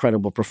was an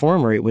incredible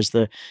performer. It was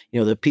the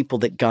people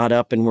that got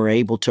up and were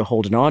able to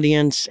hold an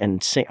audience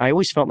and sing. I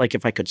always felt like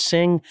if I could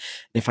sing,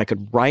 if I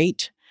could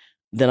write,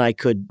 then I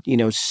could,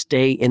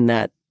 stay in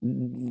that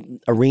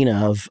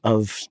arena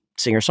of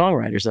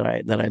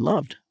singer-songwriters that I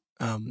loved.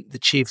 The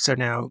Chiefs are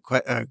now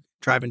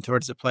driving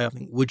towards the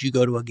playoff. Would you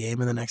go to a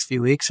game in the next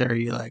few weeks, or are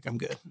you like, I'm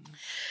good?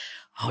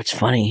 Oh, it's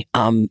funny.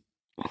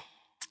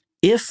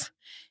 If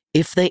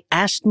they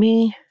asked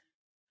me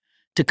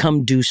to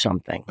come do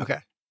something. Okay.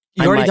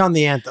 You've already done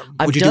the anthem.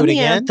 Would you do it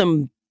again? I've done the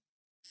anthem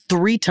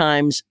 3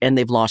 times, and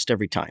they've lost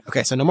every time.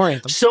 Okay, so no more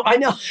anthem. So I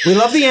know. We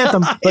love the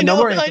anthem, but no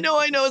more anthem.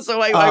 I know.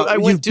 So I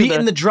went You've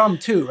beaten the drum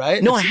too,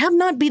 right? No, I have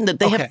not beaten it.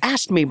 They have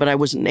asked me, but I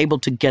wasn't able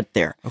to get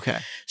there. Okay.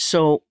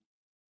 So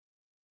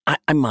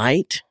I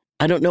might.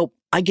 I don't know.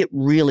 I get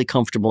really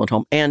comfortable at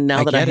home. And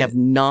now that I have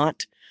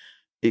not...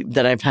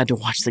 that I've had to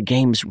watch the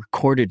games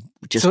recorded,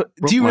 just so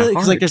do you really?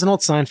 Because there's an old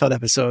Seinfeld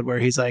episode where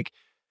he's like,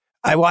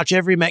 "I watch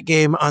every Met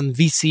game on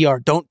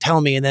VCR. Don't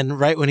tell me." And then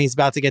right when he's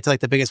about to get to like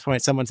the biggest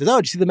point, someone says, "Oh,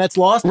 did you see the Mets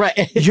lost?"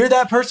 Right. You're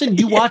that person.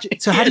 You watch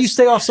it. So how do you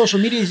stay off social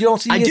media? You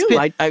don't see. I ESPN? do.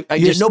 I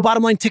you just no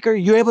bottom line ticker.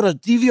 You're able to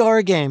DVR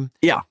a game.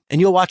 Yeah.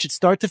 And you'll watch it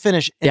start to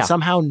finish and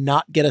somehow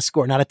not get a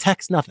score, not a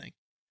text, nothing.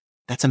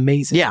 That's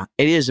amazing. Yeah,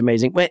 it is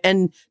amazing.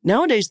 And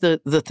nowadays the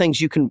things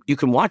you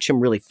can watch them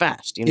really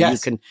fast. You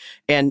can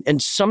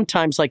and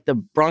sometimes like the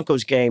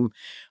Broncos game,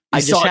 I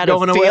just had a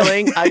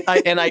feeling.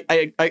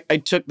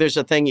 I took there's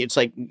a thing. It's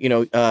like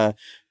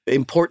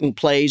important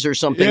plays or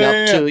something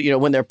to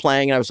when they're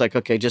playing, and I was like,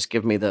 okay, just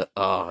give me the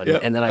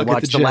and then I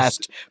watched the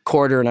last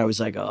quarter, and I was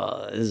like,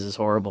 oh, this is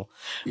horrible.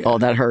 Yeah. Oh,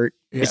 that hurt.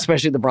 Yeah.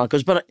 Especially the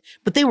Broncos, but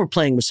they were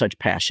playing with such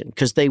passion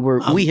because they were.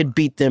 We had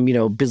beat them,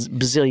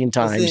 bazillion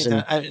times.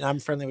 And I'm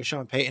friendly with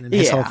Sean Payton, and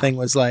his whole thing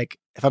was like,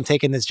 if I'm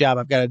taking this job,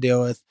 I've got to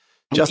deal with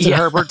Justin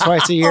Herbert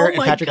twice a year,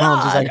 and Patrick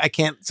Mahomes is like, I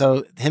can't.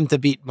 So him to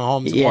beat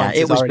Mahomes once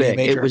is already a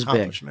major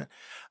accomplishment.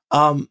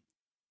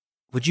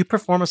 Would you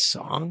perform a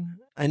song?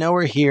 I know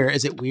we're here.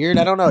 Is it weird?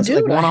 I don't know. Is it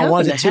like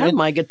one-on-one? I have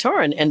my guitar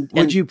and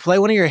would you play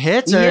one of your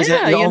hits? Or is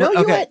it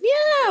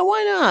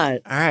why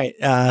not? All right.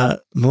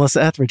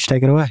 Melissa Etheridge,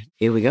 take it away.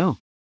 Here we go.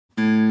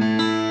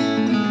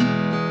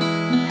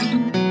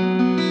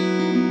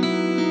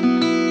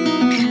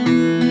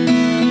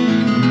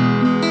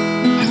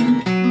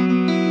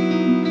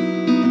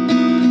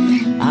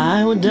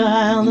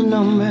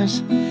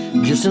 eyes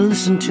just to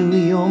listen to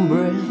your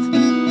breath.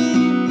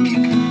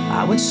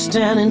 I would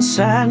stand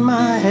inside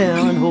my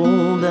hell and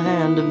hold the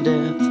hand of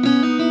death.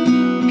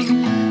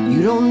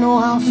 You don't know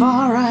how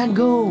far I'd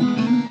go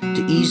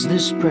to ease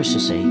this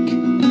precious ache.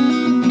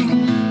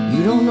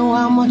 You don't know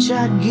how much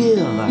I'd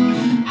give,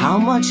 how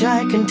much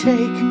I can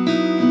take,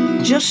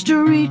 just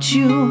to reach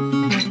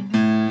you,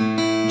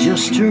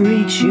 just to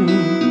reach you.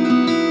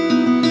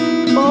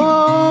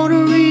 Oh,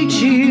 to reach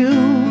you.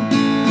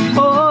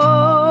 Oh,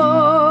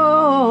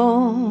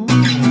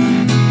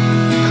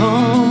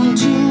 come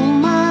to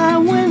my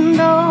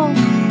window,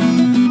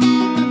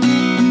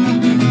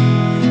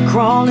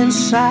 crawl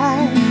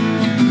inside,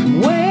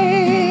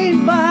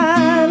 wait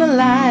by the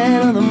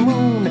light of the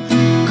moon.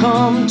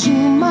 Come to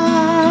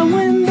my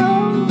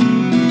window,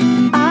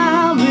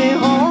 I'll be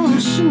home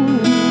soon.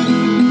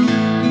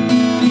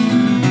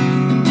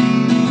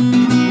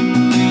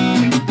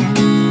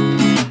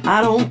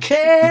 I don't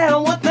care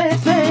what they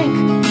think,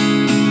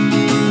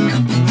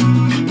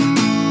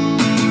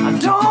 I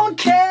don't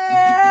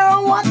care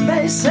what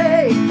they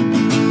say.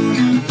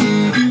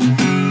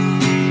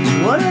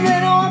 What do they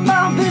know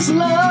about this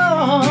love?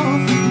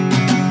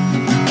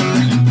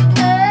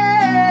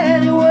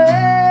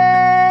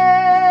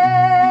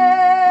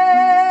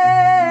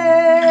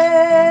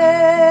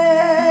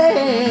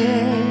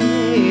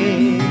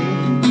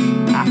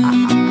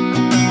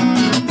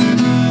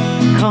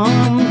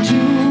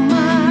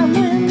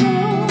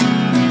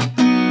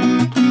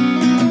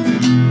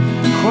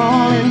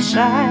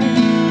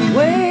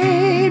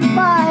 Wait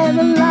by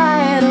the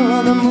light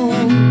of the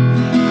moon.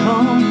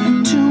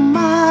 Come to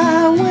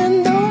my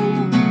window,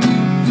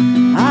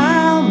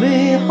 I'll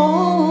be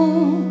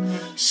home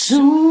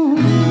soon.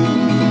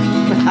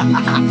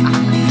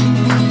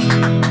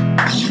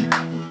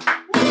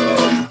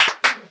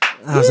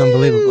 That was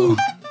unbelievable.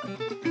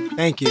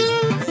 Thank you.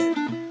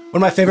 One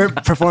of my favorite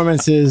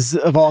performances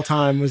of all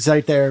time was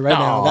right there, right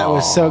now. That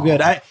was so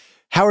good.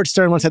 Howard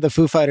Stern once had the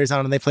Foo Fighters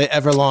on and they play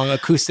Everlong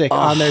acoustic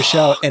on their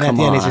show. And at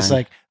the end, he's just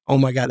like, oh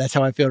my God, that's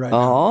how I feel right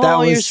now. That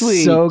was you're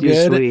sweet. so good.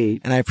 You're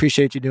sweet. And I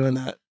appreciate you doing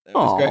that. That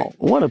was great.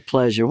 What a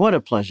pleasure. What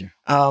a pleasure.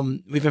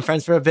 We've been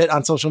friends for a bit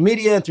on social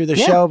media and through the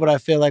show, but I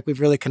feel like we've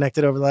really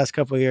connected over the last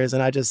couple of years.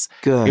 And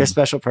you're a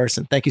special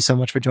person. Thank you so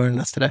much for joining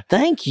us today.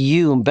 Thank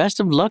you. And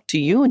best of luck to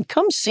you. And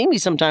come see me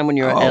sometime when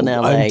you're in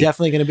LA. I'm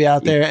definitely going to be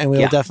out there and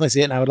we'll definitely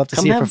see it. And I would love to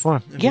see you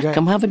perform.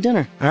 Come have a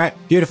dinner. All right.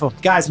 Beautiful.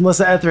 Guys,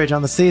 Melissa Etheridge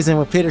on The Season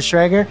with Peter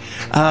Schrager.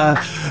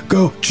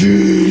 Go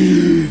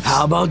Chiefs!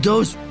 How about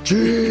those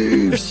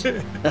Chiefs?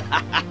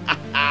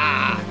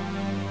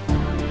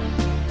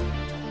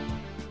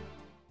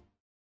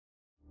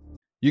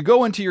 You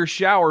go into your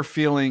shower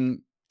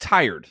feeling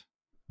tired,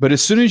 but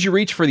as soon as you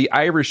reach for the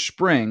Irish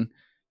Spring,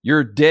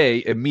 your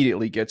day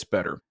immediately gets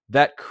better.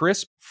 That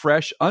crisp,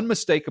 fresh,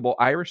 unmistakable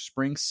Irish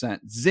Spring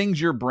scent zings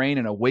your brain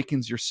and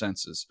awakens your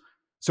senses.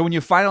 So when you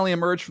finally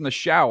emerge from the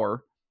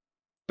shower,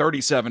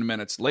 37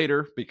 minutes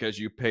later, because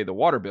you pay the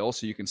water bill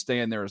so you can stay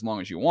in there as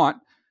long as you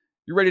want,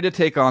 you're ready to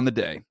take on the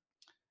day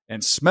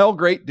and smell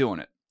great doing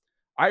it.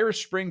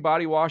 Irish Spring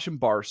Body Wash and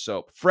Bar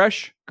Soap.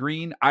 Fresh,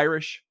 green,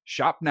 Irish.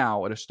 Shop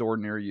now at a store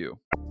near you.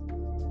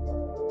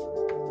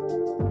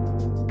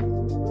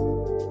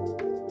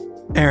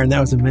 Aaron, that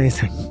was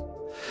amazing.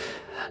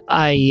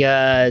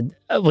 I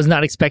was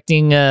not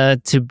expecting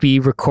to be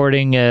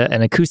recording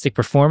an acoustic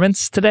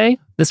performance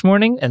this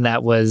morning, and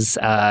that was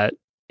a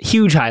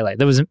huge highlight.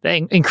 That was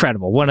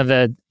incredible.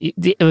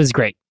 It was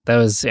great. That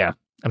was,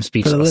 I'm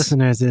speechless. For the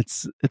listeners,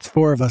 it's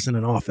four of us in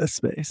an office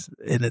space,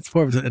 and it's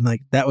four of us, and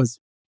that was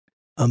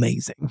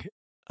amazing.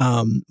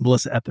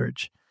 Melissa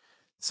Etheridge,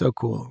 so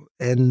cool,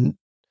 and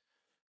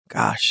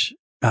gosh,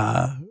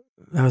 that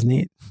was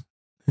neat.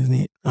 It was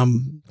neat.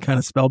 I'm kind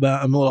of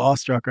spellbound. I'm a little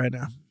awestruck right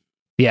now.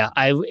 Yeah,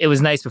 it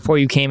was nice before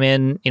you came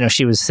in.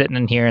 She was sitting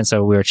in here, and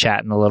so we were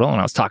chatting a little, and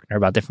I was talking to her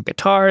about different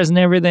guitars and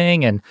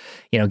everything, and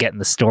getting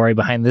the story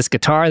behind this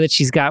guitar that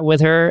she's got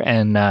with her,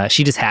 and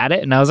she just had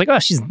it, and I was like, oh,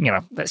 she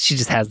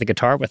just has the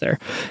guitar with her,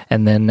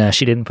 and then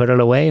she didn't put it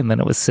away, and then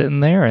it was sitting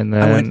there, and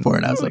then I went for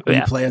it. I was like, will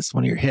you play us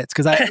one of your hits?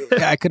 Because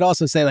I could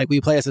also say will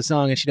you play us a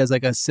song, and she does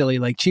a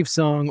silly Chiefs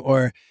song,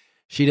 or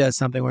she does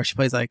something where she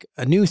plays a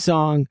new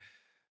song.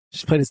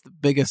 She played us the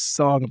biggest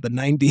song of the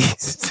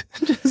 90s.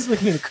 Just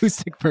an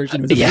acoustic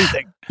version. It was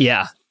amazing.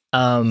 Yeah.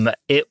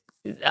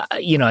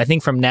 I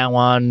think from now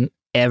on,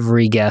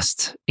 every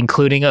guest,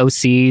 including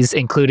OCs,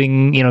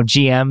 including,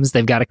 GMs,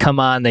 they've got to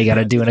come on. They got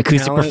to do an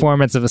acoustic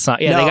performance of a song.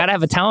 Yeah, they got to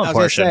have a talent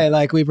portion. I was going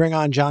to say, we bring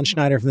on John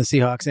Schneider from the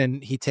Seahawks,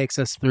 and he takes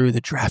us through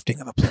the drafting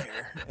of a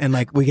player. And,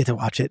 we get to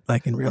watch it,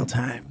 in real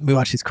time. We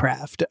watch his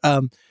craft.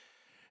 In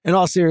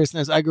all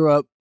seriousness, I grew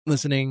up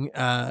listening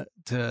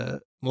to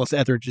Melissa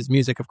Etheridge's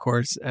music, of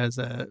course, as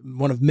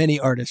one of many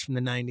artists from the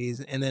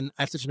 90s. And then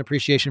I have such an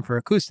appreciation for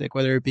acoustic,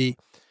 whether it be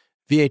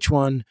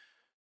VH1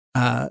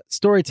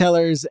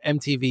 Storytellers,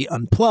 MTV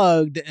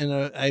Unplugged. And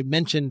I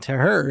mentioned to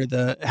her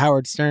the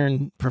Howard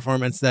Stern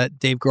performance that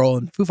Dave Grohl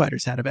and Foo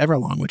Fighters had of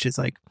Everlong, which is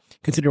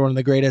considered one of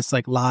the greatest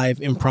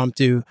live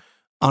impromptu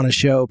on a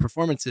show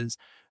performances.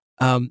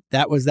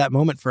 That was that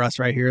moment for us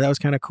right here. That was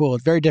kind of cool.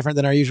 It's very different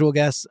than our usual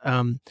guests.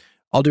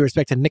 All due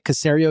respect to Nick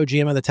Caserio,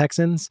 GM of the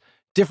Texans.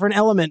 Different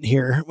element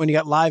here when you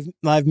got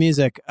live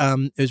music.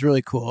 It was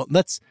really cool.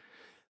 Let's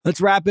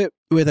wrap it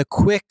with a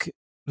quick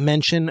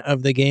mention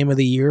of the game of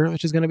the year,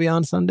 which is going to be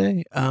on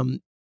Sunday.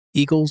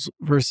 Eagles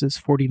versus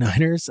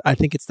 49ers. I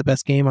think it's the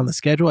best game on the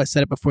schedule. I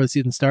said it before the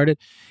season started.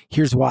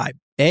 Here's why.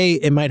 A,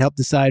 it might help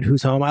decide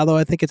who's home, although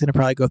I think it's going to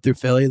probably go through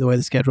Philly the way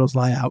the schedules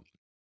lie out.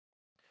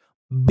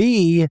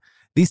 B,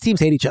 these teams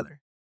hate each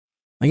other.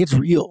 Like, it's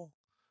real.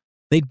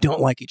 They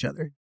don't like each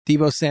other.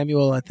 Deebo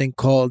Samuel, I think,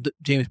 called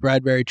James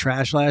Bradbury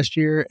trash last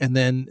year, and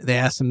then they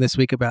asked him this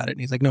week about it,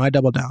 and he's like, no, I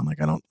doubled down. Like,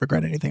 I don't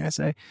regret anything I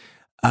say.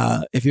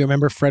 If you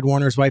remember, Fred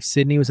Warner's wife,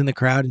 Sydney, was in the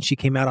crowd, and she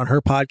came out on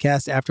her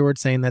podcast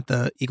afterwards saying that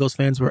the Eagles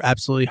fans were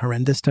absolutely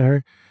horrendous to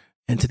her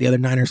and to the other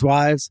Niners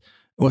wives.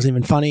 It wasn't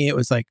even funny. It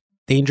was, like,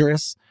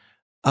 dangerous.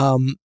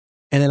 And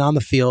then on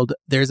the field,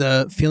 there's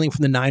a feeling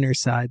from the Niners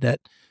side that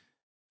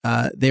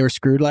they were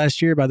screwed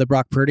last year by the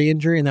Brock Purdy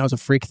injury, and that was a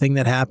freak thing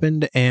that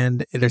happened,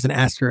 and there's an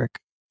asterisk.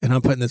 And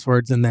I'm putting these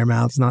words in their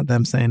mouths, not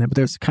them saying it, but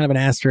there's kind of an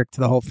asterisk to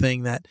the whole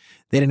thing that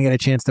they didn't get a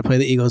chance to play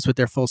the Eagles with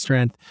their full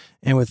strength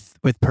and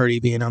with Purdy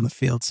being on the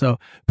field. So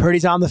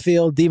Purdy's on the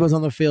field, Deebo's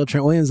on the field,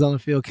 Trent Williams on the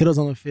field, Kittle's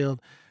on the field,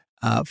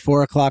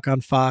 4 o'clock on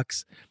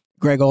Fox.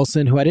 Greg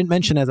Olsen, who I didn't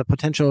mention as a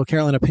potential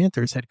Carolina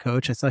Panthers head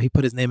coach. I saw he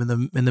put his name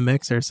in the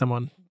mix, or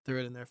someone threw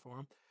it in there for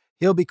him.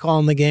 He'll be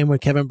calling the game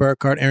with Kevin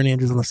Burkhardt, Aaron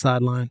Andrews on the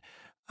sideline.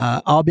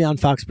 I'll be on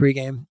Fox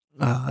pregame,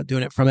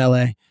 doing it from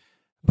LA.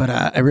 But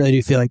I really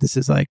do feel like this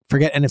is like,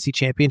 forget NFC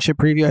Championship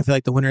preview. I feel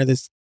like the winner of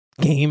this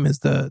game is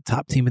the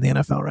top team in the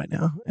NFL right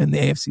now, and the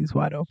AFC is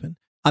wide open.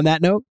 On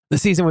that note, the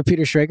season with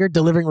Peter Schrager,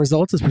 Delivering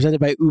Results, is presented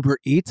by Uber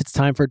Eats. It's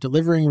time for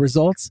Delivering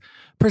Results,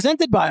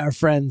 presented by our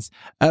friends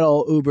at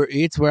all Uber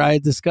Eats, where I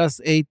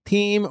discuss a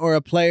team or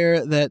a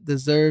player that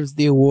deserves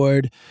the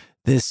award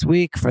this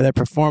week for their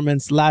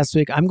performance last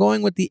week. I'm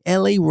going with the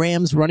LA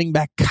Rams running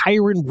back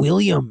Kyren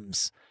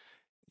Williams.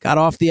 Got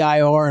off the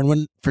IR and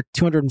went for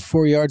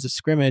 204 yards of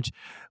scrimmage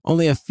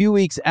only a few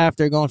weeks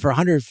after going for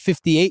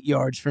 158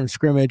 yards from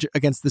scrimmage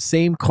against the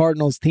same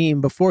Cardinals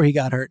team before he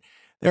got hurt.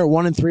 They were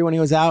 1-3 when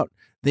he was out.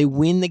 They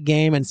win the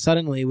game, and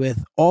suddenly,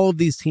 with all of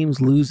these teams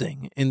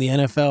losing in the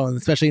NFL and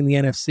especially in the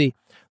NFC,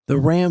 the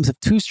Rams have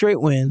 2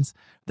 straight wins.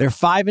 They're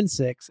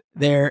 5-6.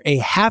 They're a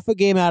half a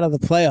game out of the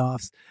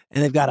playoffs,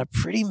 and they've got a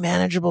pretty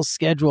manageable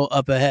schedule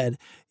up ahead.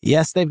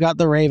 Yes, they've got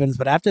the Ravens,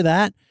 but after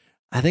that,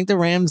 I think the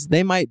Rams,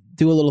 they might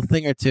do a little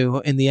thing or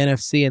two in the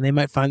NFC, and they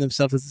might find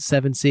themselves as the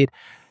 7th seed.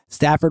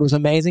 Stafford was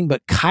amazing,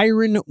 but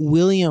Kyren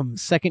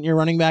Williams, second-year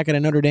running back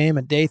at Notre Dame,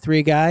 a day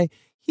 3 guy,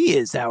 he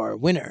is our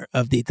winner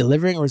of the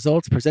Delivering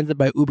Results presented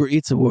by Uber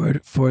Eats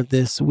Award for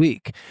this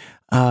week.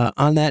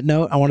 On that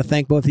note, I want to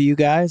thank both of you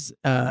guys,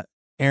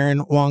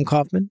 Aaron Wong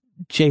Kaufman,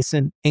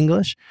 Jason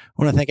English.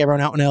 I want to thank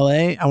everyone out in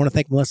LA. I want to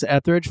thank Melissa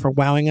Etheridge for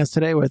wowing us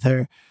today with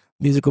her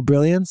musical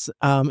brilliance.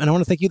 And I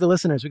want to thank you, the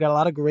listeners. We got a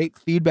lot of great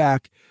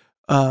feedback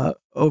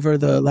over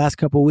the last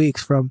couple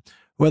weeks, from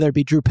whether it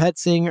be Drew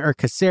Petzing or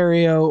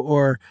Caserio,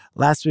 or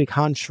last week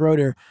Hans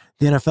Schroeder,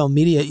 the NFL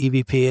media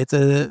EVP.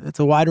 It's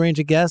a wide range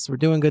of guests. We're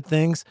doing good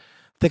things. I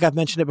think I've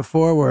mentioned it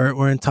before.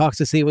 We're in talks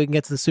to see if we can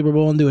get to the Super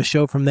Bowl and do a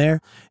show from there.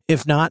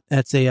 If not,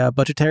 that's a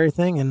budgetary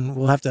thing, and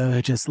we'll have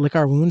to just lick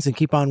our wounds and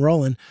keep on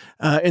rolling.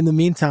 In the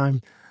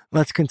meantime,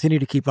 let's continue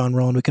to keep on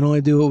rolling. We can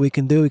only do what we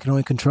can do. We can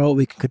only control what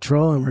we can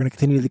control, and we're going to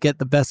continue to get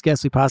the best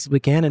guests we possibly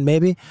can, and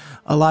maybe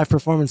a live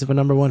performance of a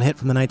number 1 hit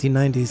from the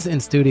 1990s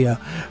in studio.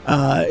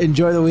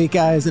 Enjoy the week,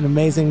 guys. An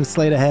amazing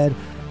slate ahead.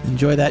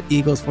 Enjoy that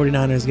Eagles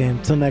 49ers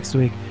game. Till next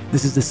week,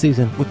 this is The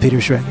Season with Peter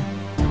Schrager.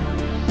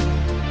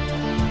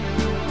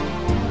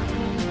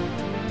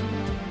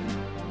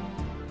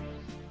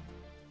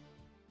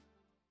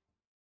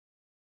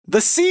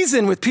 The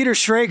Season with Peter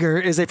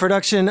Schrager is a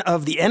production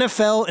of the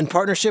NFL in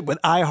partnership with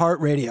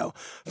iHeartRadio.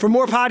 For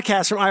more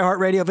podcasts from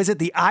iHeartRadio, visit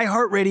the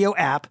iHeartRadio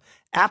app,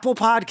 Apple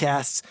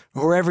Podcasts,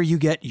 or wherever you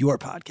get your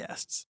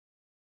podcasts.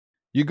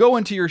 You go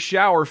into your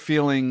shower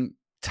feeling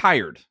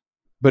tired,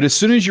 but as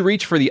soon as you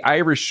reach for the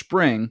Irish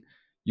Spring,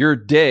 your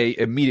day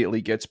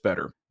immediately gets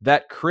better.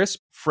 That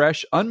crisp,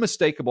 fresh,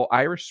 unmistakable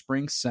Irish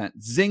Spring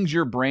scent zings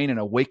your brain and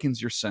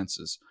awakens your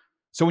senses.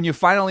 So when you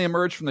finally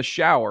emerge from the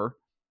shower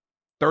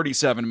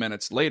 37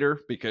 minutes later,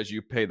 because you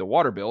pay the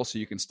water bill so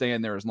you can stay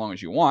in there as long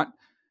as you want,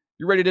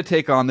 you're ready to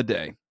take on the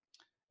day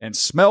and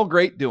smell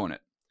great doing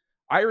it.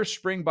 Irish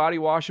Spring Body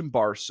Wash and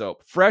Bar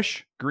Soap.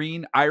 Fresh,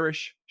 green,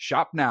 Irish.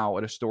 Shop now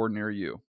at a store near you.